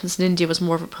acceptance in India was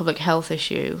more of a public health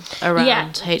issue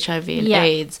around HIV and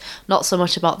AIDS, not so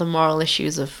much about the moral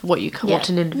issues of what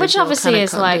an individual which obviously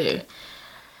is like do.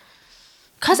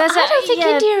 Because I don't think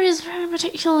India is very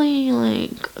particularly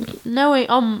like knowing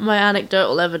on my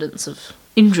anecdotal evidence of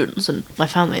Indians and my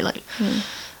family,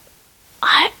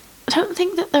 I don't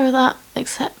think that they're that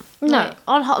accept. No,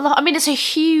 I mean it's a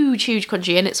huge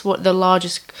country, and it's the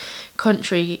largest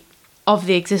country of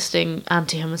the existing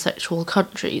anti-homosexual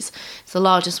countries. It's the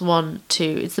largest one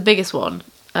too. It's the biggest one.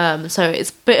 So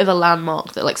it's a bit of a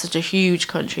landmark that like such a huge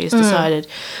country has decided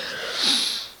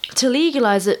to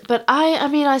legalise it. But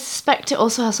I suspect it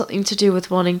also has something to do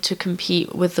with wanting to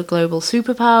compete with the global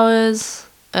superpowers.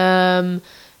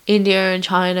 India and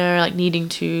China are like needing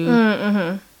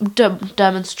to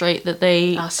demonstrate that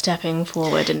they are stepping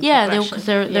forward in because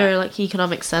they're like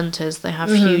economic centres. They have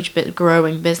huge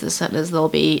growing business centres. They'll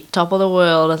be top of the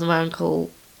world, as my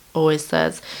uncle always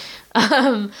says.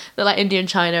 They're like India and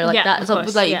China are like that. So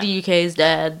the UK is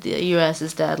dead, the US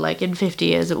is dead. Like in 50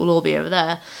 years, it will all be over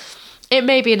there. It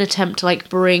may be an attempt to like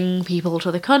bring people to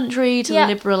the country to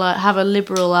have a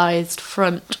liberalised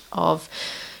front of,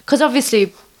 because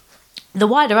obviously the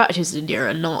wider attitudes in India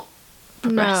are not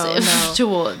progressive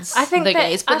towards the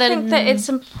gays. But I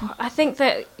think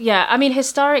that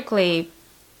historically,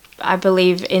 I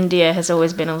believe India has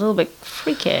always been a little bit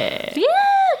freaky. Yeah,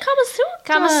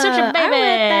 Kama Sutra, baby.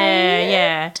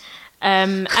 Yeah.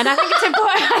 And I think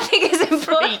it's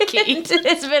important.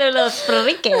 It's been a little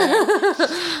freaky.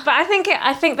 But I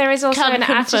think there is also an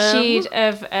attitude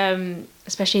of,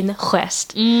 especially in the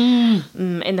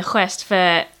West,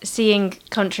 for seeing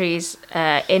countries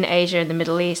in Asia, in the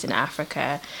Middle East, in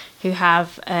Africa, who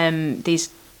have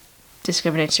these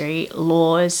discriminatory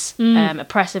laws,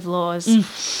 oppressive laws.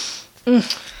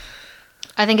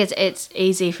 I think it's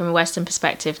easy from a Western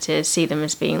perspective to see them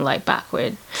as being like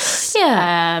backward.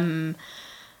 Yeah.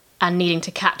 and needing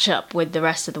to catch up with the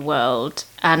rest of the world.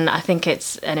 And I think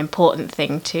it's an important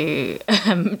thing to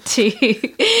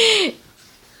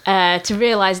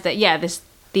realise that,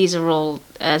 these are all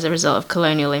as a result of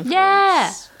colonial influence.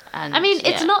 Yeah. And, I mean,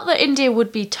 it's not that India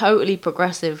would be totally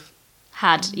progressive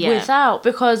without,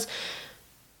 because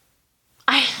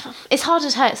it's hard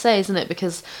to say, isn't it?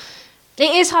 Because it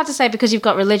is hard to say because you've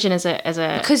got religion as a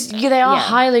because they are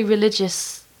highly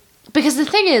religious. Because the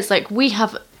thing is, like, we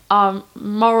have our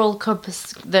moral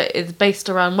compass that is based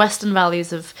around Western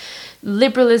values of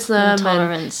liberalism and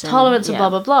tolerance and blah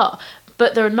blah blah.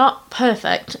 But they're not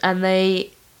perfect, and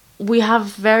we have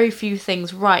very few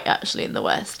things right, actually, in the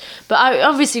West. But I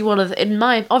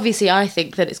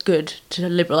think that it's good to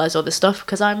liberalise all this stuff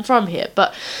because I'm from here.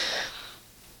 But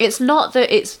it's not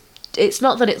that it's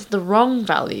the wrong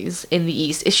values in the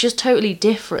East. It's just totally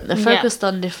different. They're focused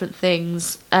on different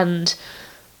things, and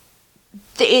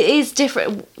it is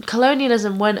different.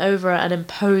 Colonialism went over and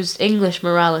imposed English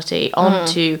morality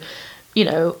onto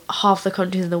half the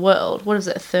countries in the world. What is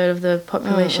it, a third of the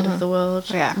population of the world?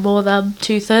 Yeah. More than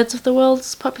 2/3 of the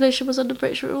world's population was under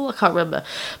British rule? I can't remember.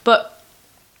 But,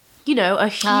 a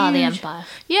huge... the empire.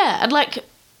 Yeah, and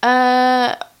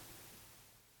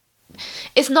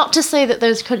it's not to say that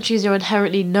those countries are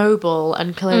inherently noble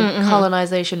and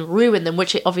colonisation ruined them,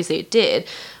 which obviously it did,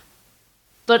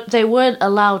 but they weren't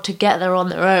allowed to get there on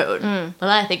their own.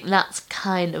 And I think that's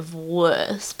kind of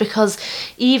worse, because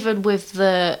even with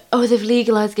they've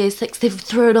legalised gay sex, they've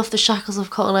thrown off the shackles of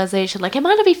colonisation. Like, it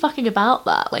might not be fucking about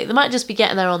that. Like, they might just be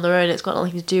getting there on their own. It's got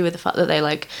nothing to do with the fact that they,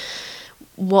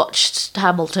 watched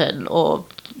Hamilton or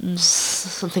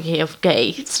something here of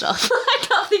gay stuff. I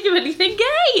can't think of anything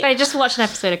gay. They just watched an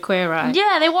episode of Queer Eye.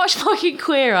 Yeah, they watched fucking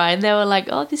Queer Eye and they were like,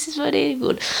 oh, this is very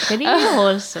good. Very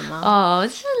wholesome. Oh,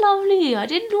 this is lovely. I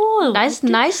didn't know.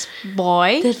 Nice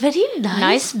boy. They're very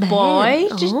nice man. Boy.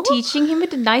 Just teaching him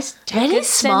with a nice very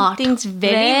smart. Things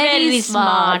very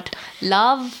smart.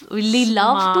 Really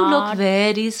love to look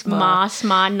very smart.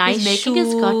 Smart. Nice He's shoes. making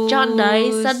his scotch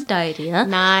nice and tidy, huh?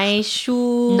 Nice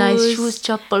shoes. Nice shoes,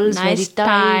 chappals, nice very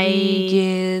tidy.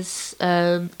 Yes.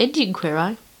 Indian Queer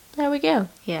Eye. There we go.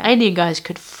 Yeah. Indian guys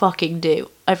could fucking do.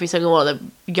 Every single one of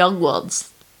them young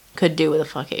ones could do with a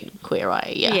fucking Queer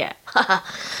Eye. Yeah.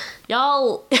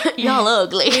 Y'all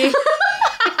ugly.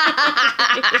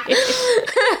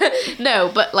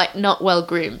 No, but not well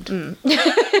groomed.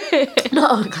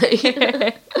 Not ugly.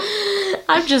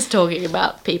 I'm just talking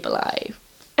about people I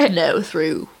know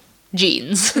through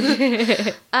genes.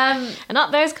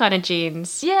 Not those kind of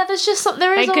jeans. Yeah, there's just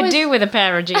something. They could do with a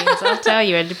pair of jeans. I'll tell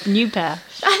you, a new pair.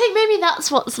 I think maybe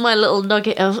that's what's my little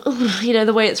nugget of,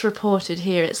 the way it's reported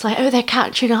here. It's like, oh, they're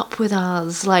catching up with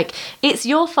us. Like, it's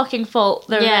your fucking fault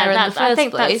they're there in the first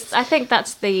place. I think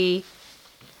that's the...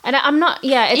 And I'm not...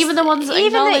 Yeah, it's... Even the ones that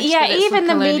acknowledge that it's even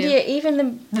the colonial. media,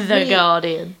 even The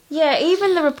Guardian. Yeah,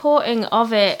 even the reporting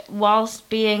of it, whilst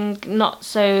being not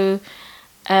so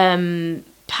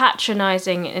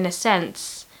patronising in a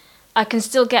sense, I can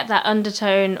still get that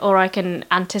undertone, or I can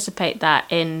anticipate that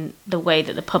in the way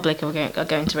that the public are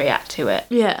going to react to it.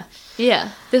 Yeah.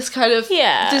 This kind of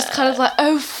like,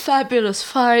 oh, fabulous,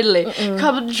 finally.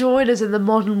 Come and join us in the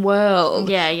modern world.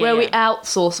 Where we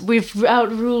outsource. We've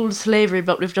outruled slavery,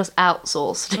 but we've just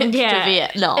outsourced it to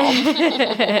Vietnam.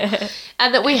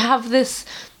 And that we have this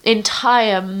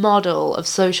entire model of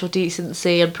social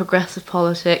decency and progressive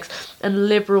politics and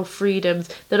liberal freedoms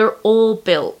that are all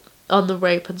built on the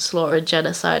rape and slaughter and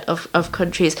genocide of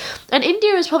countries. And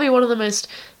India is probably one of the most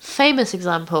famous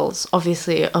examples,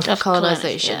 obviously, of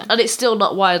colonisation. Course, and it's still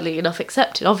not widely enough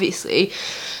accepted, obviously.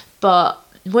 But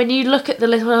when you look at the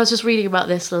list, when I was just reading about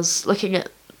this, I was looking at,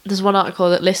 there's one article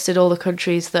that listed all the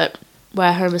countries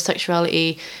where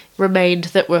homosexuality remained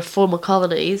that were former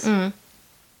colonies. And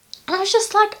I was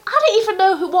just like, I don't even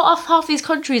know what half these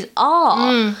countries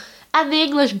are. And the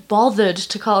English bothered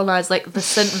to colonise, the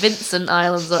St. Vincent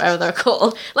Islands or whatever they're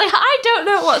called. I don't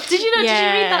know what... Did you read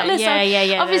that list?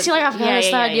 Yeah. Obviously,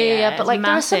 Afghanistan, but, there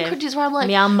are some countries where I'm like...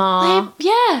 Myanmar.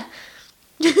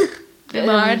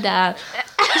 Myanmar and Dad.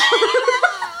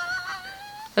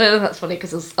 That's funny,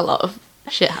 because there's a lot of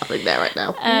shit happening there right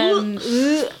now. Some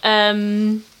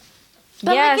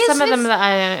of them that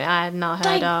I had not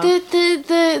heard of.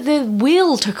 The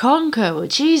will to conquer,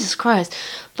 Jesus Christ.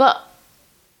 But...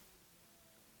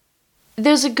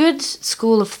 there's a good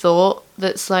school of thought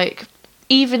that's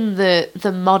even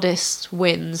the modest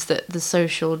wins that the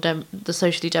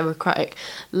socially democratic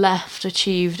left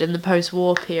achieved in the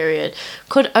post-war period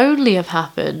could only have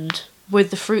happened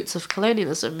with the fruits of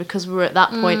colonialism, because we were at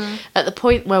that point, at the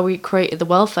point where we created the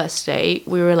welfare state,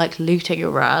 we were looting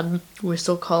Iran, we were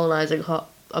still colonising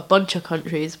a bunch of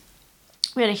countries,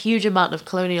 we had a huge amount of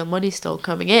colonial money still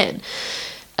coming in.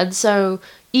 And so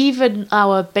even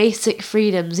our basic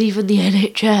freedoms, even the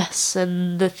NHS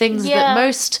and the things that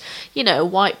most,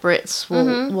 white Brits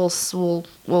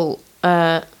will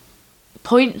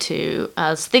point to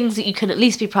as things that you can at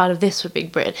least be proud of this for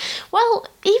Big Britain. Well,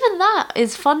 even that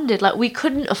is funded. Like, we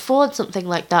couldn't afford something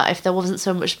like that if there wasn't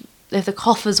so much, if the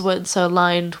coffers weren't so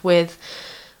lined with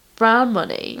brown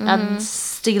money and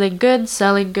stealing goods,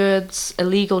 selling goods,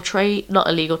 not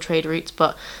illegal trade routes,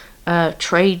 but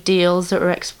trade deals that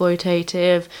were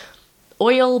exploitative,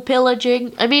 oil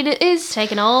pillaging. I mean, it is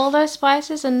taking all those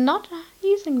spices and not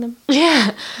using them.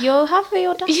 Yeah, you'll have the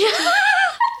audacity.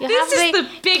 Yeah. This is the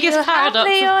biggest paradox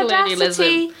of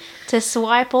colonialism. To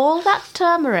swipe all that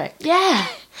turmeric. Yeah.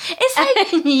 It's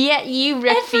like, and yet you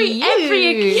refuse.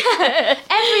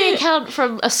 Every account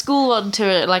from a school one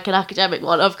to like an academic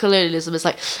one of colonialism is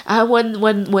like, when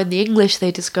the English, they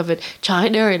discovered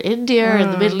China and India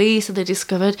and the Middle East, and they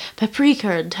discovered paprika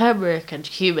and turmeric and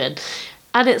cumin.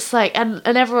 And it's like, and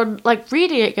everyone like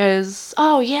reading it goes,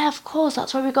 oh yeah, of course,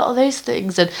 that's where we got all those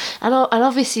things, and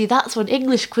obviously that's when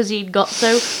English cuisine got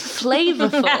so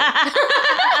flavourful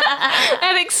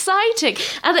and exciting,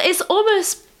 and it's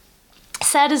almost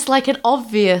said as like an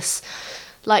obvious,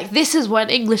 like, this is when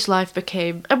English life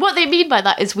became, and what they mean by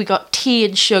that is we got tea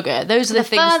and sugar. Those are the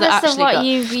things that actually got.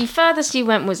 The furthest you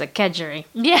went was a kedgeree.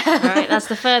 Yeah, right. That's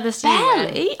the furthest you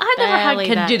went. I never had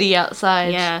kedgeree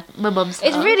outside. Yeah, my mum's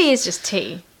house. It really is just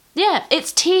tea. Yeah,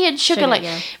 it's tea and sugar. Like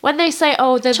when they say,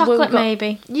 "Oh, then chocolate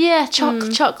maybe." Yeah,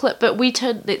 chocolate, but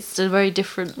it's a very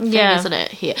different thing, isn't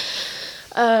it? Here,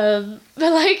 but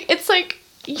like it's like.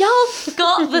 Y'all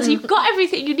got this. You've got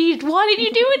everything you need. Why didn't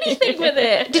you do anything with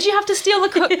it? Did you have to steal the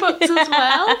cookbooks as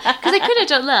well? Because they could have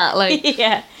done that. Like,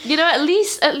 yeah, at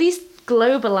least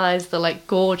globalize the like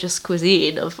gorgeous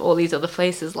cuisine of all these other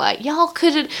places. Like, y'all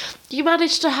couldn't. You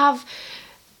managed to have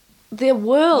the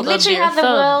world. Literally under your have the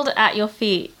thumb. world at your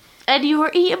feet. And you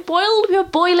were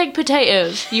boiling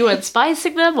potatoes. You weren't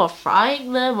spicing them or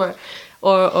frying them or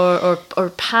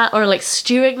like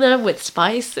stewing them with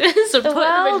spices or putting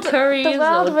them in curries. The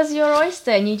world was your oyster,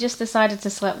 and you just decided to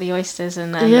slap the oysters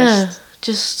and then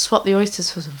just swap the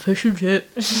oysters for some fish and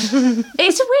chips.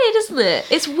 It's weird, isn't it?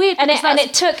 It's weird, and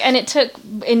it took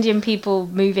Indian people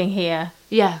moving here.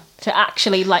 Yeah. To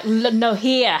actually like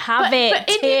here, have it. But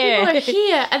Indian people are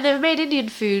here, and they've made Indian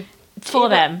food for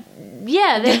them.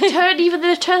 Yeah,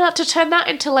 they've turned out to turn that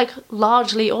into like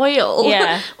largely oil.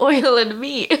 Yeah. Oil and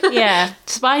meat. Yeah.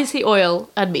 Spicy oil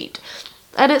and meat.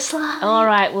 And it's like,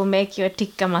 alright, we'll make you a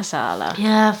tikka masala.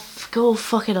 Yeah, go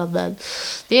fuck it on then.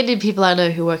 The Indian people I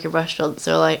know who work in restaurants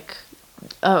are like,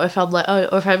 if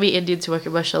I meet Indians who work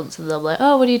in restaurants and I'm like,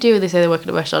 oh, what do you do? And they say they work in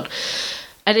a restaurant.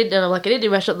 And I'm like, an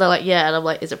Indian restaurant? They're like, yeah. And I'm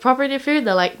like, is it proper Indian food? And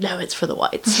they're like, no, it's for the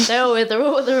whites. No, they're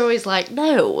always like,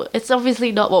 no, it's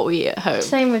obviously not what we eat at home.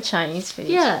 Same with Chinese food.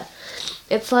 Yeah.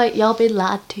 It's like, y'all been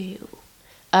lied to.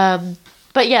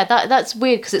 But yeah, that's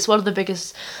weird because it's one of the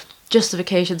biggest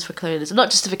justifications for colonialism. Not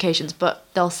justifications, but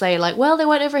they'll say like, well, they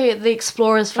went over here, the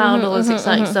explorers found all this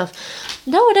exciting stuff.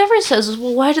 No one ever says,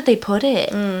 well, where did they put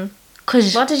it?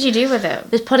 What did you do with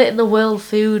it? They put it in the world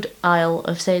food aisle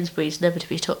of Sainsbury's, never to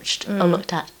be touched or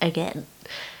looked at again.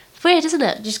 It's weird, isn't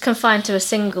it? Just confined to a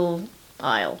single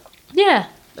aisle. Yeah.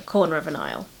 The corner of an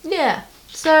aisle. Yeah.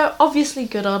 So, obviously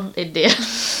good on India.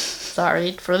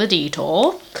 Sorry for the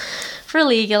detour. For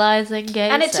legalising gay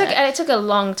sex. It took a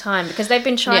long time, because they've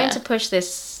been trying to push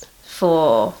this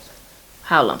for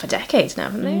how long? For decades now,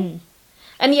 haven't they?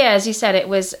 And yeah, as you said, it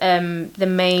was the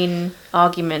main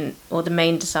argument or the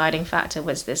main deciding factor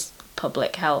was this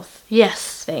public health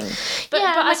thing. But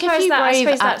I suppose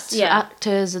that's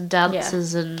actors and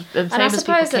dancers and famous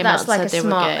people came out and said they were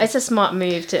gay. It's a smart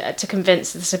move to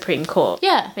convince the Supreme Court.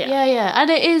 Yeah. And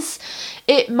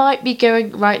it might be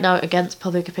going right now against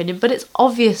public opinion, but it's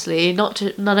obviously I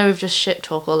know we've just shit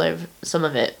talk all over some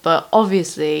of it, but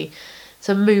obviously it's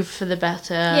a move for the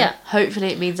better. Yeah. Hopefully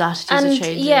it means attitudes are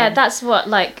changing. Yeah, that's what,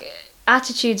 like,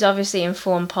 attitudes obviously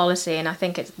inform policy, and I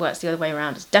think it works the other way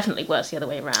around. It definitely works the other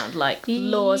way around. Like,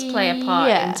 laws play a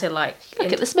part into, like...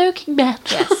 Look at the smoking ban.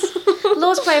 Yes.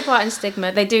 Laws play a part in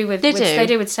stigma. They do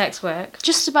with sex work.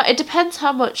 Just about... It depends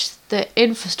how much the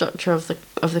infrastructure of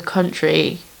the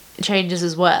country changes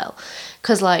as well.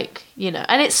 Because, like,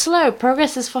 and it's slow.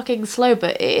 Progress is fucking slow,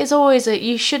 but it is always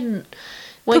you shouldn't...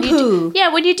 When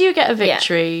you do get a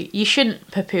victory, you shouldn't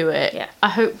poo-poo it. Yeah. I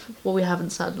hope we haven't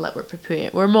sounded like we're poo-pooing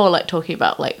it. We're more like talking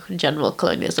about like general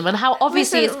colonialism and how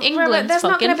obviously it's England's there's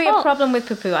fucking not going to be fault. a problem with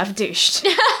poo-poo. I've douched.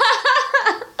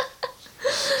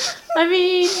 I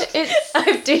mean,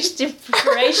 I've douched in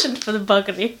preparation for the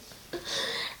buggery.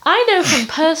 I know from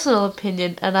personal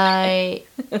opinion, and I...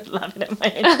 laughing at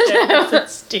my own joke, so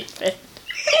stupid.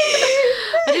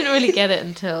 I didn't really get it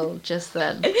until just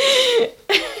then.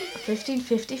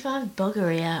 1555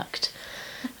 Buggery Act.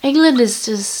 England is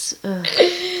just... But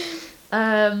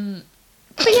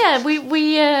yeah,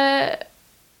 we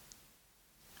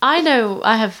I know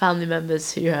I have family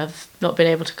members who have not been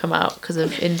able to come out because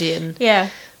of Indian... Yeah.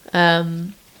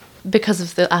 Because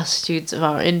of the attitudes of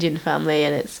our Indian family,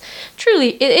 and it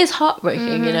is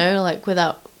heartbreaking, you know, like,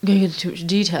 without going into too much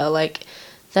detail, like,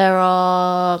 there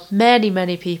are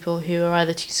many people who are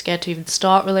either too scared to even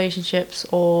start relationships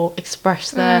or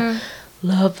express their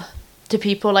love to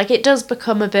people. Like, it does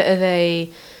become a bit of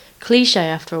a cliche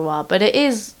after a while, but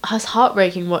it's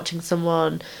heartbreaking watching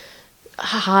someone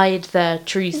hide their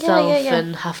true self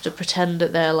and have to pretend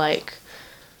that they're, like,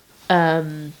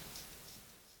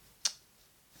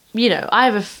 you know, I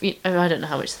don't know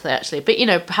how much to say actually, but, you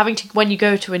know, when you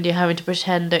go to India, having to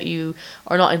pretend that you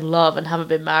are not in love and haven't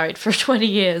been married for 20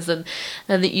 years and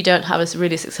that you don't have a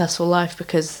really successful life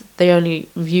because the only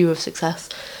view of success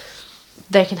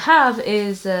they can have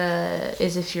is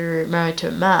if you're married to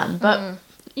a man. But,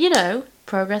 you know,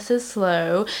 progress is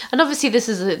slow. And obviously this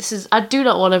is I do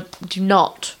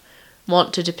not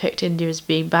want to depict India as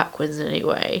being backwards in any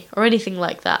way or anything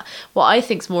like that. What I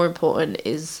think is more important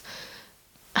is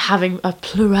having a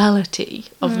plurality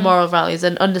of moral values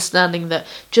and understanding that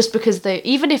just because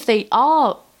even if they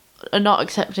are not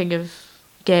accepting of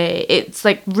gay, it's,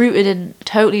 like, rooted in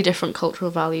totally different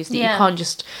cultural values that you can't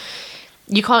just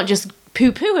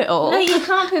poo-poo it all. No, you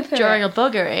can't poo-poo during a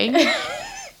buggering.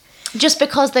 Just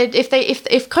because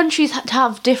if countries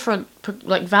have different,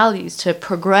 like, values to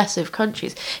progressive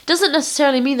countries, it doesn't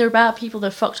necessarily mean they're bad people, they're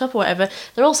fucked up or whatever.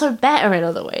 They're also better in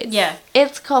other ways. Yeah.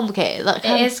 It's complicated.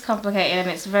 It is complicated, and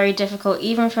it's very difficult,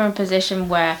 even from a position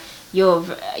where you're,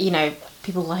 you know,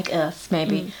 people like us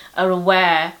maybe are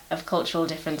aware of cultural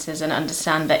differences and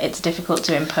understand that it's difficult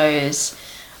to impose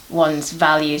one's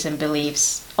values and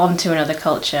beliefs onto another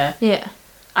culture. Yeah.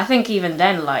 I think even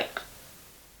then, like,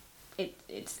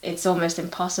 it's almost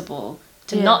impossible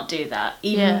to not do that,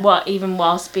 even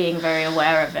whilst being very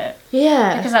aware of it.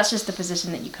 Yeah. Because that's just the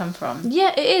position that you come from.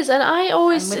 Yeah, it is, and I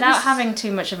always... And without having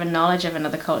too much of a knowledge of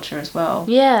another culture as well.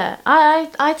 Yeah,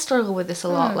 I struggle with this a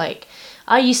lot, like...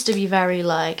 I used to be very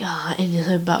like, India's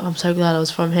so back, I'm so glad I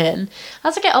was from here. And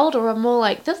as I get older, I'm more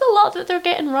like, there's a lot that they're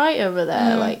getting right over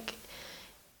there. Like,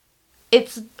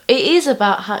 it is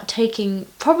about taking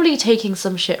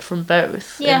some shit from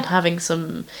both and having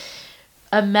some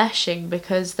a meshing,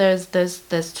 because there's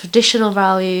traditional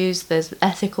values, there's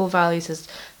ethical values, there's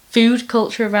food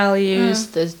culture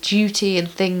values, there's duty and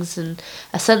things, and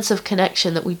a sense of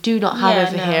connection that we do not have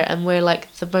over here, and we're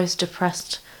like the most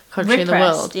depressed country in the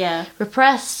world.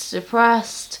 Repressed,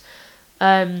 depressed,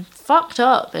 fucked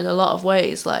up in a lot of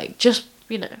ways. Like, just,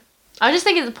 you know, I just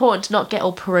think it's important to not get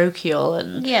all parochial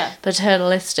and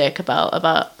paternalistic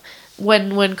about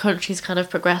when countries kind of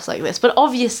progress like this. But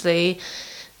obviously,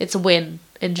 it's a win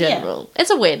in general. It's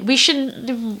a win. We shouldn't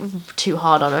be too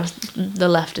hard on it. The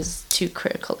left is too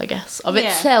critical, I guess, of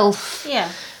itself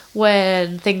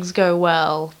when things go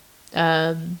well.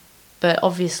 But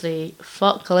obviously,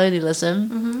 fuck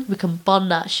colonialism. We can bun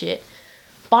that shit.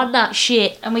 Bun that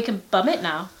shit. And we can bum it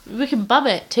now. We can bum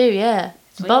it too, yeah.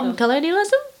 It's bum legal.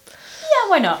 Colonialism? Yeah,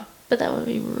 why not? But that would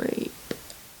be rape.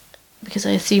 Because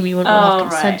I assume you wouldn't want to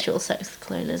have consensual sex with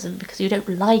colonialism because you don't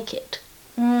like it.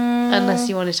 Unless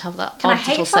you wanted to have that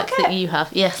artificial sex that you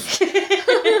have. Yes.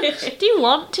 Do you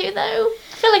want to, though?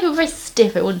 I feel like it would be very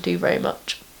stiff. It wouldn't do very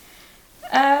much.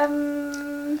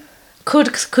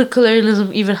 Could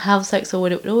colonialism even have sex, or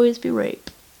would it always be rape?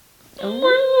 Do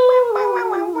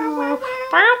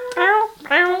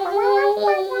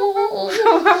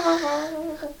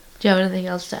you have anything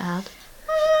else to add?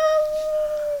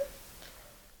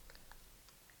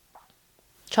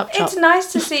 Chop chop. It's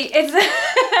nice to see.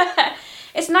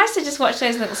 It's nice to just watch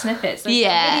those little snippets. Those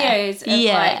videos of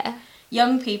like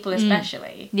young people,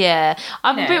 especially. Yeah,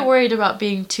 I'm a bit worried about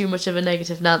being too much of a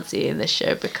negative Nancy in this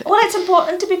show, because it's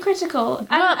important to be critical.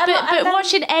 But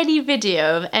watching any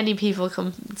video of any people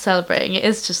celebrating it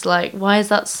is just like, why is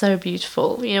that so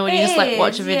beautiful? You know, when you just like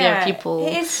watch a video of people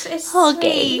hugging.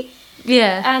 Sweet.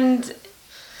 Yeah, and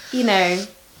you know,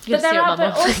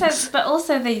 but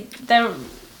also they're.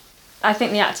 I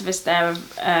think the activists there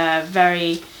are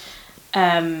very.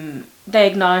 They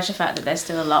acknowledge the fact that there's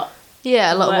still a lot.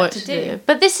 Yeah, a lot of work to do.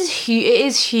 But this is huge. It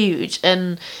is huge,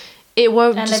 and it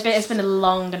won't. And it's been a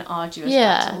long and arduous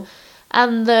battle.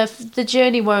 And the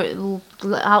journey won't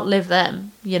outlive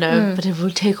them, you know. But it will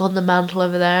take on the mantle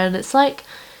over there, and it's like,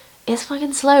 it's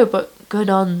fucking slow, but good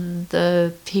on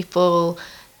the people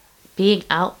being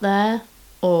out there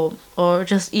or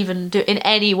just even in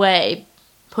any way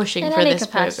pushing In for any this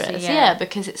capacity, progress. yeah. Yeah,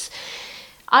 because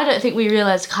I don't think we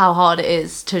realise how hard it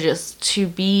is to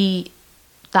be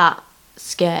that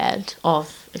scared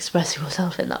of expressing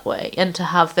yourself in that way and to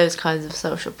have those kinds of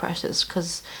social pressures,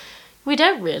 because we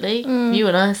don't really. You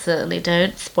and I certainly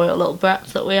don't. Spoiled little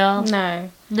brats that we are. No.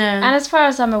 No. And as far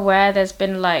as I'm aware, there's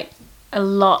been like a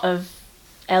lot of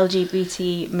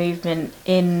LGBT movement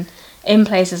in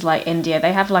places like India.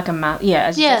 They have like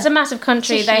it's a massive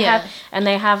country. They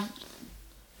have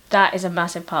that is a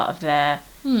massive part of their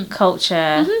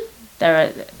culture.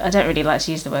 I don't really like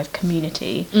to use the word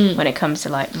community when it comes to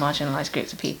like marginalised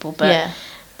groups of people, but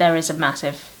there is a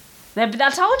massive. I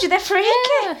told you they're freaky.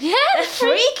 Yeah, they're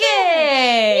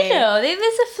freaky. You know,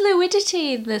 there's a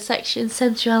fluidity in the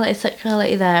sensuality,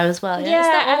 sexuality there as well. Yeah, it's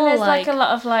not and all there's like a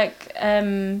lot of like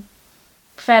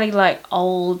fairly like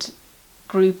old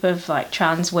group of like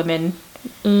trans women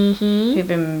who've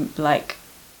been like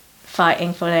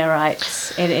fighting for their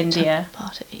rights in India.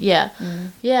 Party. Yeah.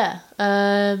 Yeah.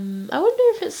 I wonder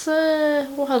if it's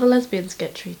how the lesbians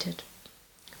get treated.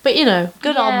 But you know,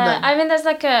 good on them. I mean, there's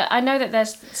like I know that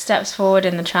there's steps forward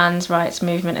in the trans rights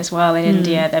movement as well in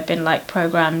India. There've been like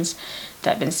programs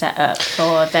that have been set up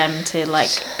for them to like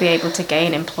be able to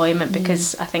gain employment,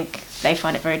 because I think they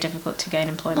find it very difficult to gain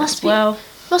employment as well.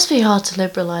 Must be hard to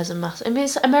liberalise and mass. I mean,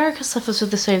 America suffers with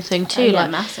the same thing too. Yeah,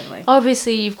 massively.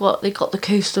 Obviously, they've got the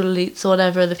coastal elites or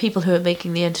whatever, the people who are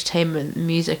making the entertainment,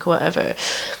 music, or whatever.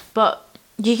 But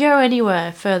you go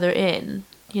anywhere further in,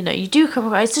 you know, you do come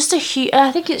across. It's just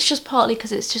I think it's just partly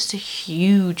because it's just a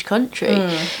huge country.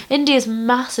 India's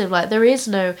massive. Like there is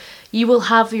no. You will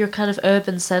have your kind of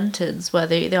urban centres where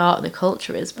the art and the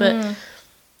culture is, but.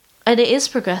 And it is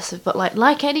progressive, but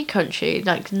like any country,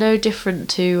 like no different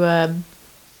to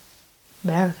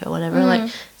America or whatever.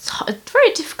 Like it's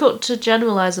very difficult to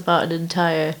generalize about an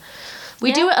entire.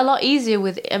 We do it a lot easier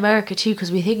with America too,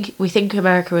 because we think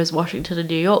America is Washington and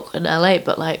New York and LA,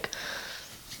 but like,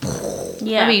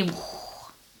 I mean,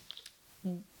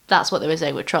 that's what they were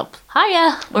saying with Trump.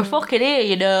 Hiya, we're fucking here,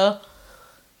 you know.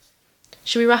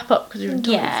 Should we wrap up because we're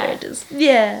talking for ages?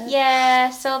 Yeah.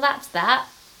 Yeah. So that's that.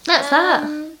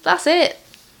 That's it.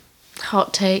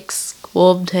 Hot takes,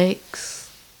 warm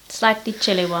takes, slightly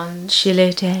chilly ones,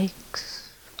 chilly takes,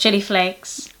 chili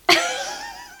flakes.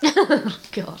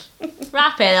 God.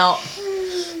 Wrap it up.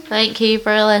 Thank you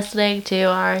for listening to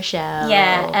our show.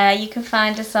 Yeah, you can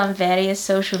find us on various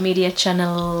social media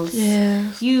channels.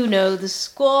 Yeah. You know the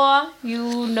score.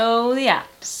 You know the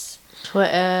apps.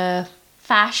 Twitter.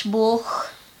 Facebook.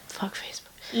 Fuck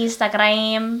Facebook.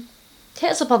 Instagram.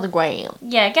 Hit us up on the gram.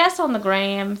 Yeah, get us on the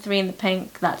gram. 3 in the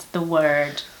pink. That's the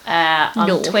word. On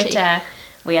Naughty. Twitter,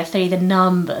 we are 3 in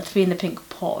the pink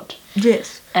pod.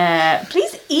 Yes.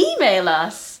 Please email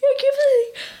us.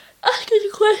 Ask us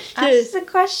a question. Ask us a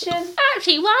question.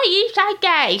 Actually, why are you so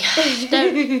gay?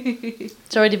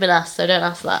 It's already been asked, so don't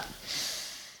ask that.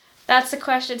 That's a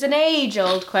question. It's an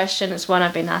age-old question. It's one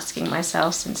I've been asking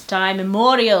myself since time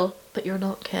immemorial. But you're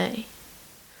not gay.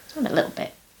 I'm a little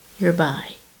bit. You're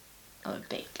bi. I'm a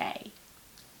bit gay.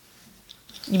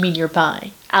 You mean you're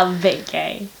bi? I'm a bit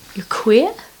gay. You're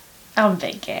queer? I'm a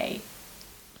bit gay.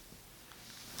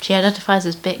 She identifies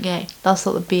as bit gay. That's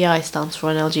what the BI stands for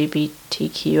in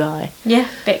LGBTQI. Yeah,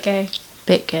 bit gay.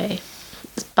 Bit gay.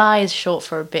 Bi is short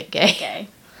for a bit gay. Gay.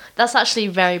 That's actually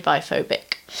very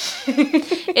biphobic.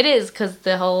 It is, because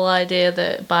the whole idea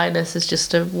that bi-ness is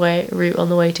just a route on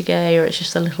the way to gay, or it's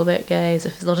just a little bit gay, as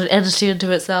if it's not an entity unto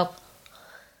itself.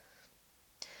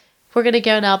 We're gonna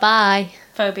go now. Bye.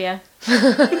 Phobia.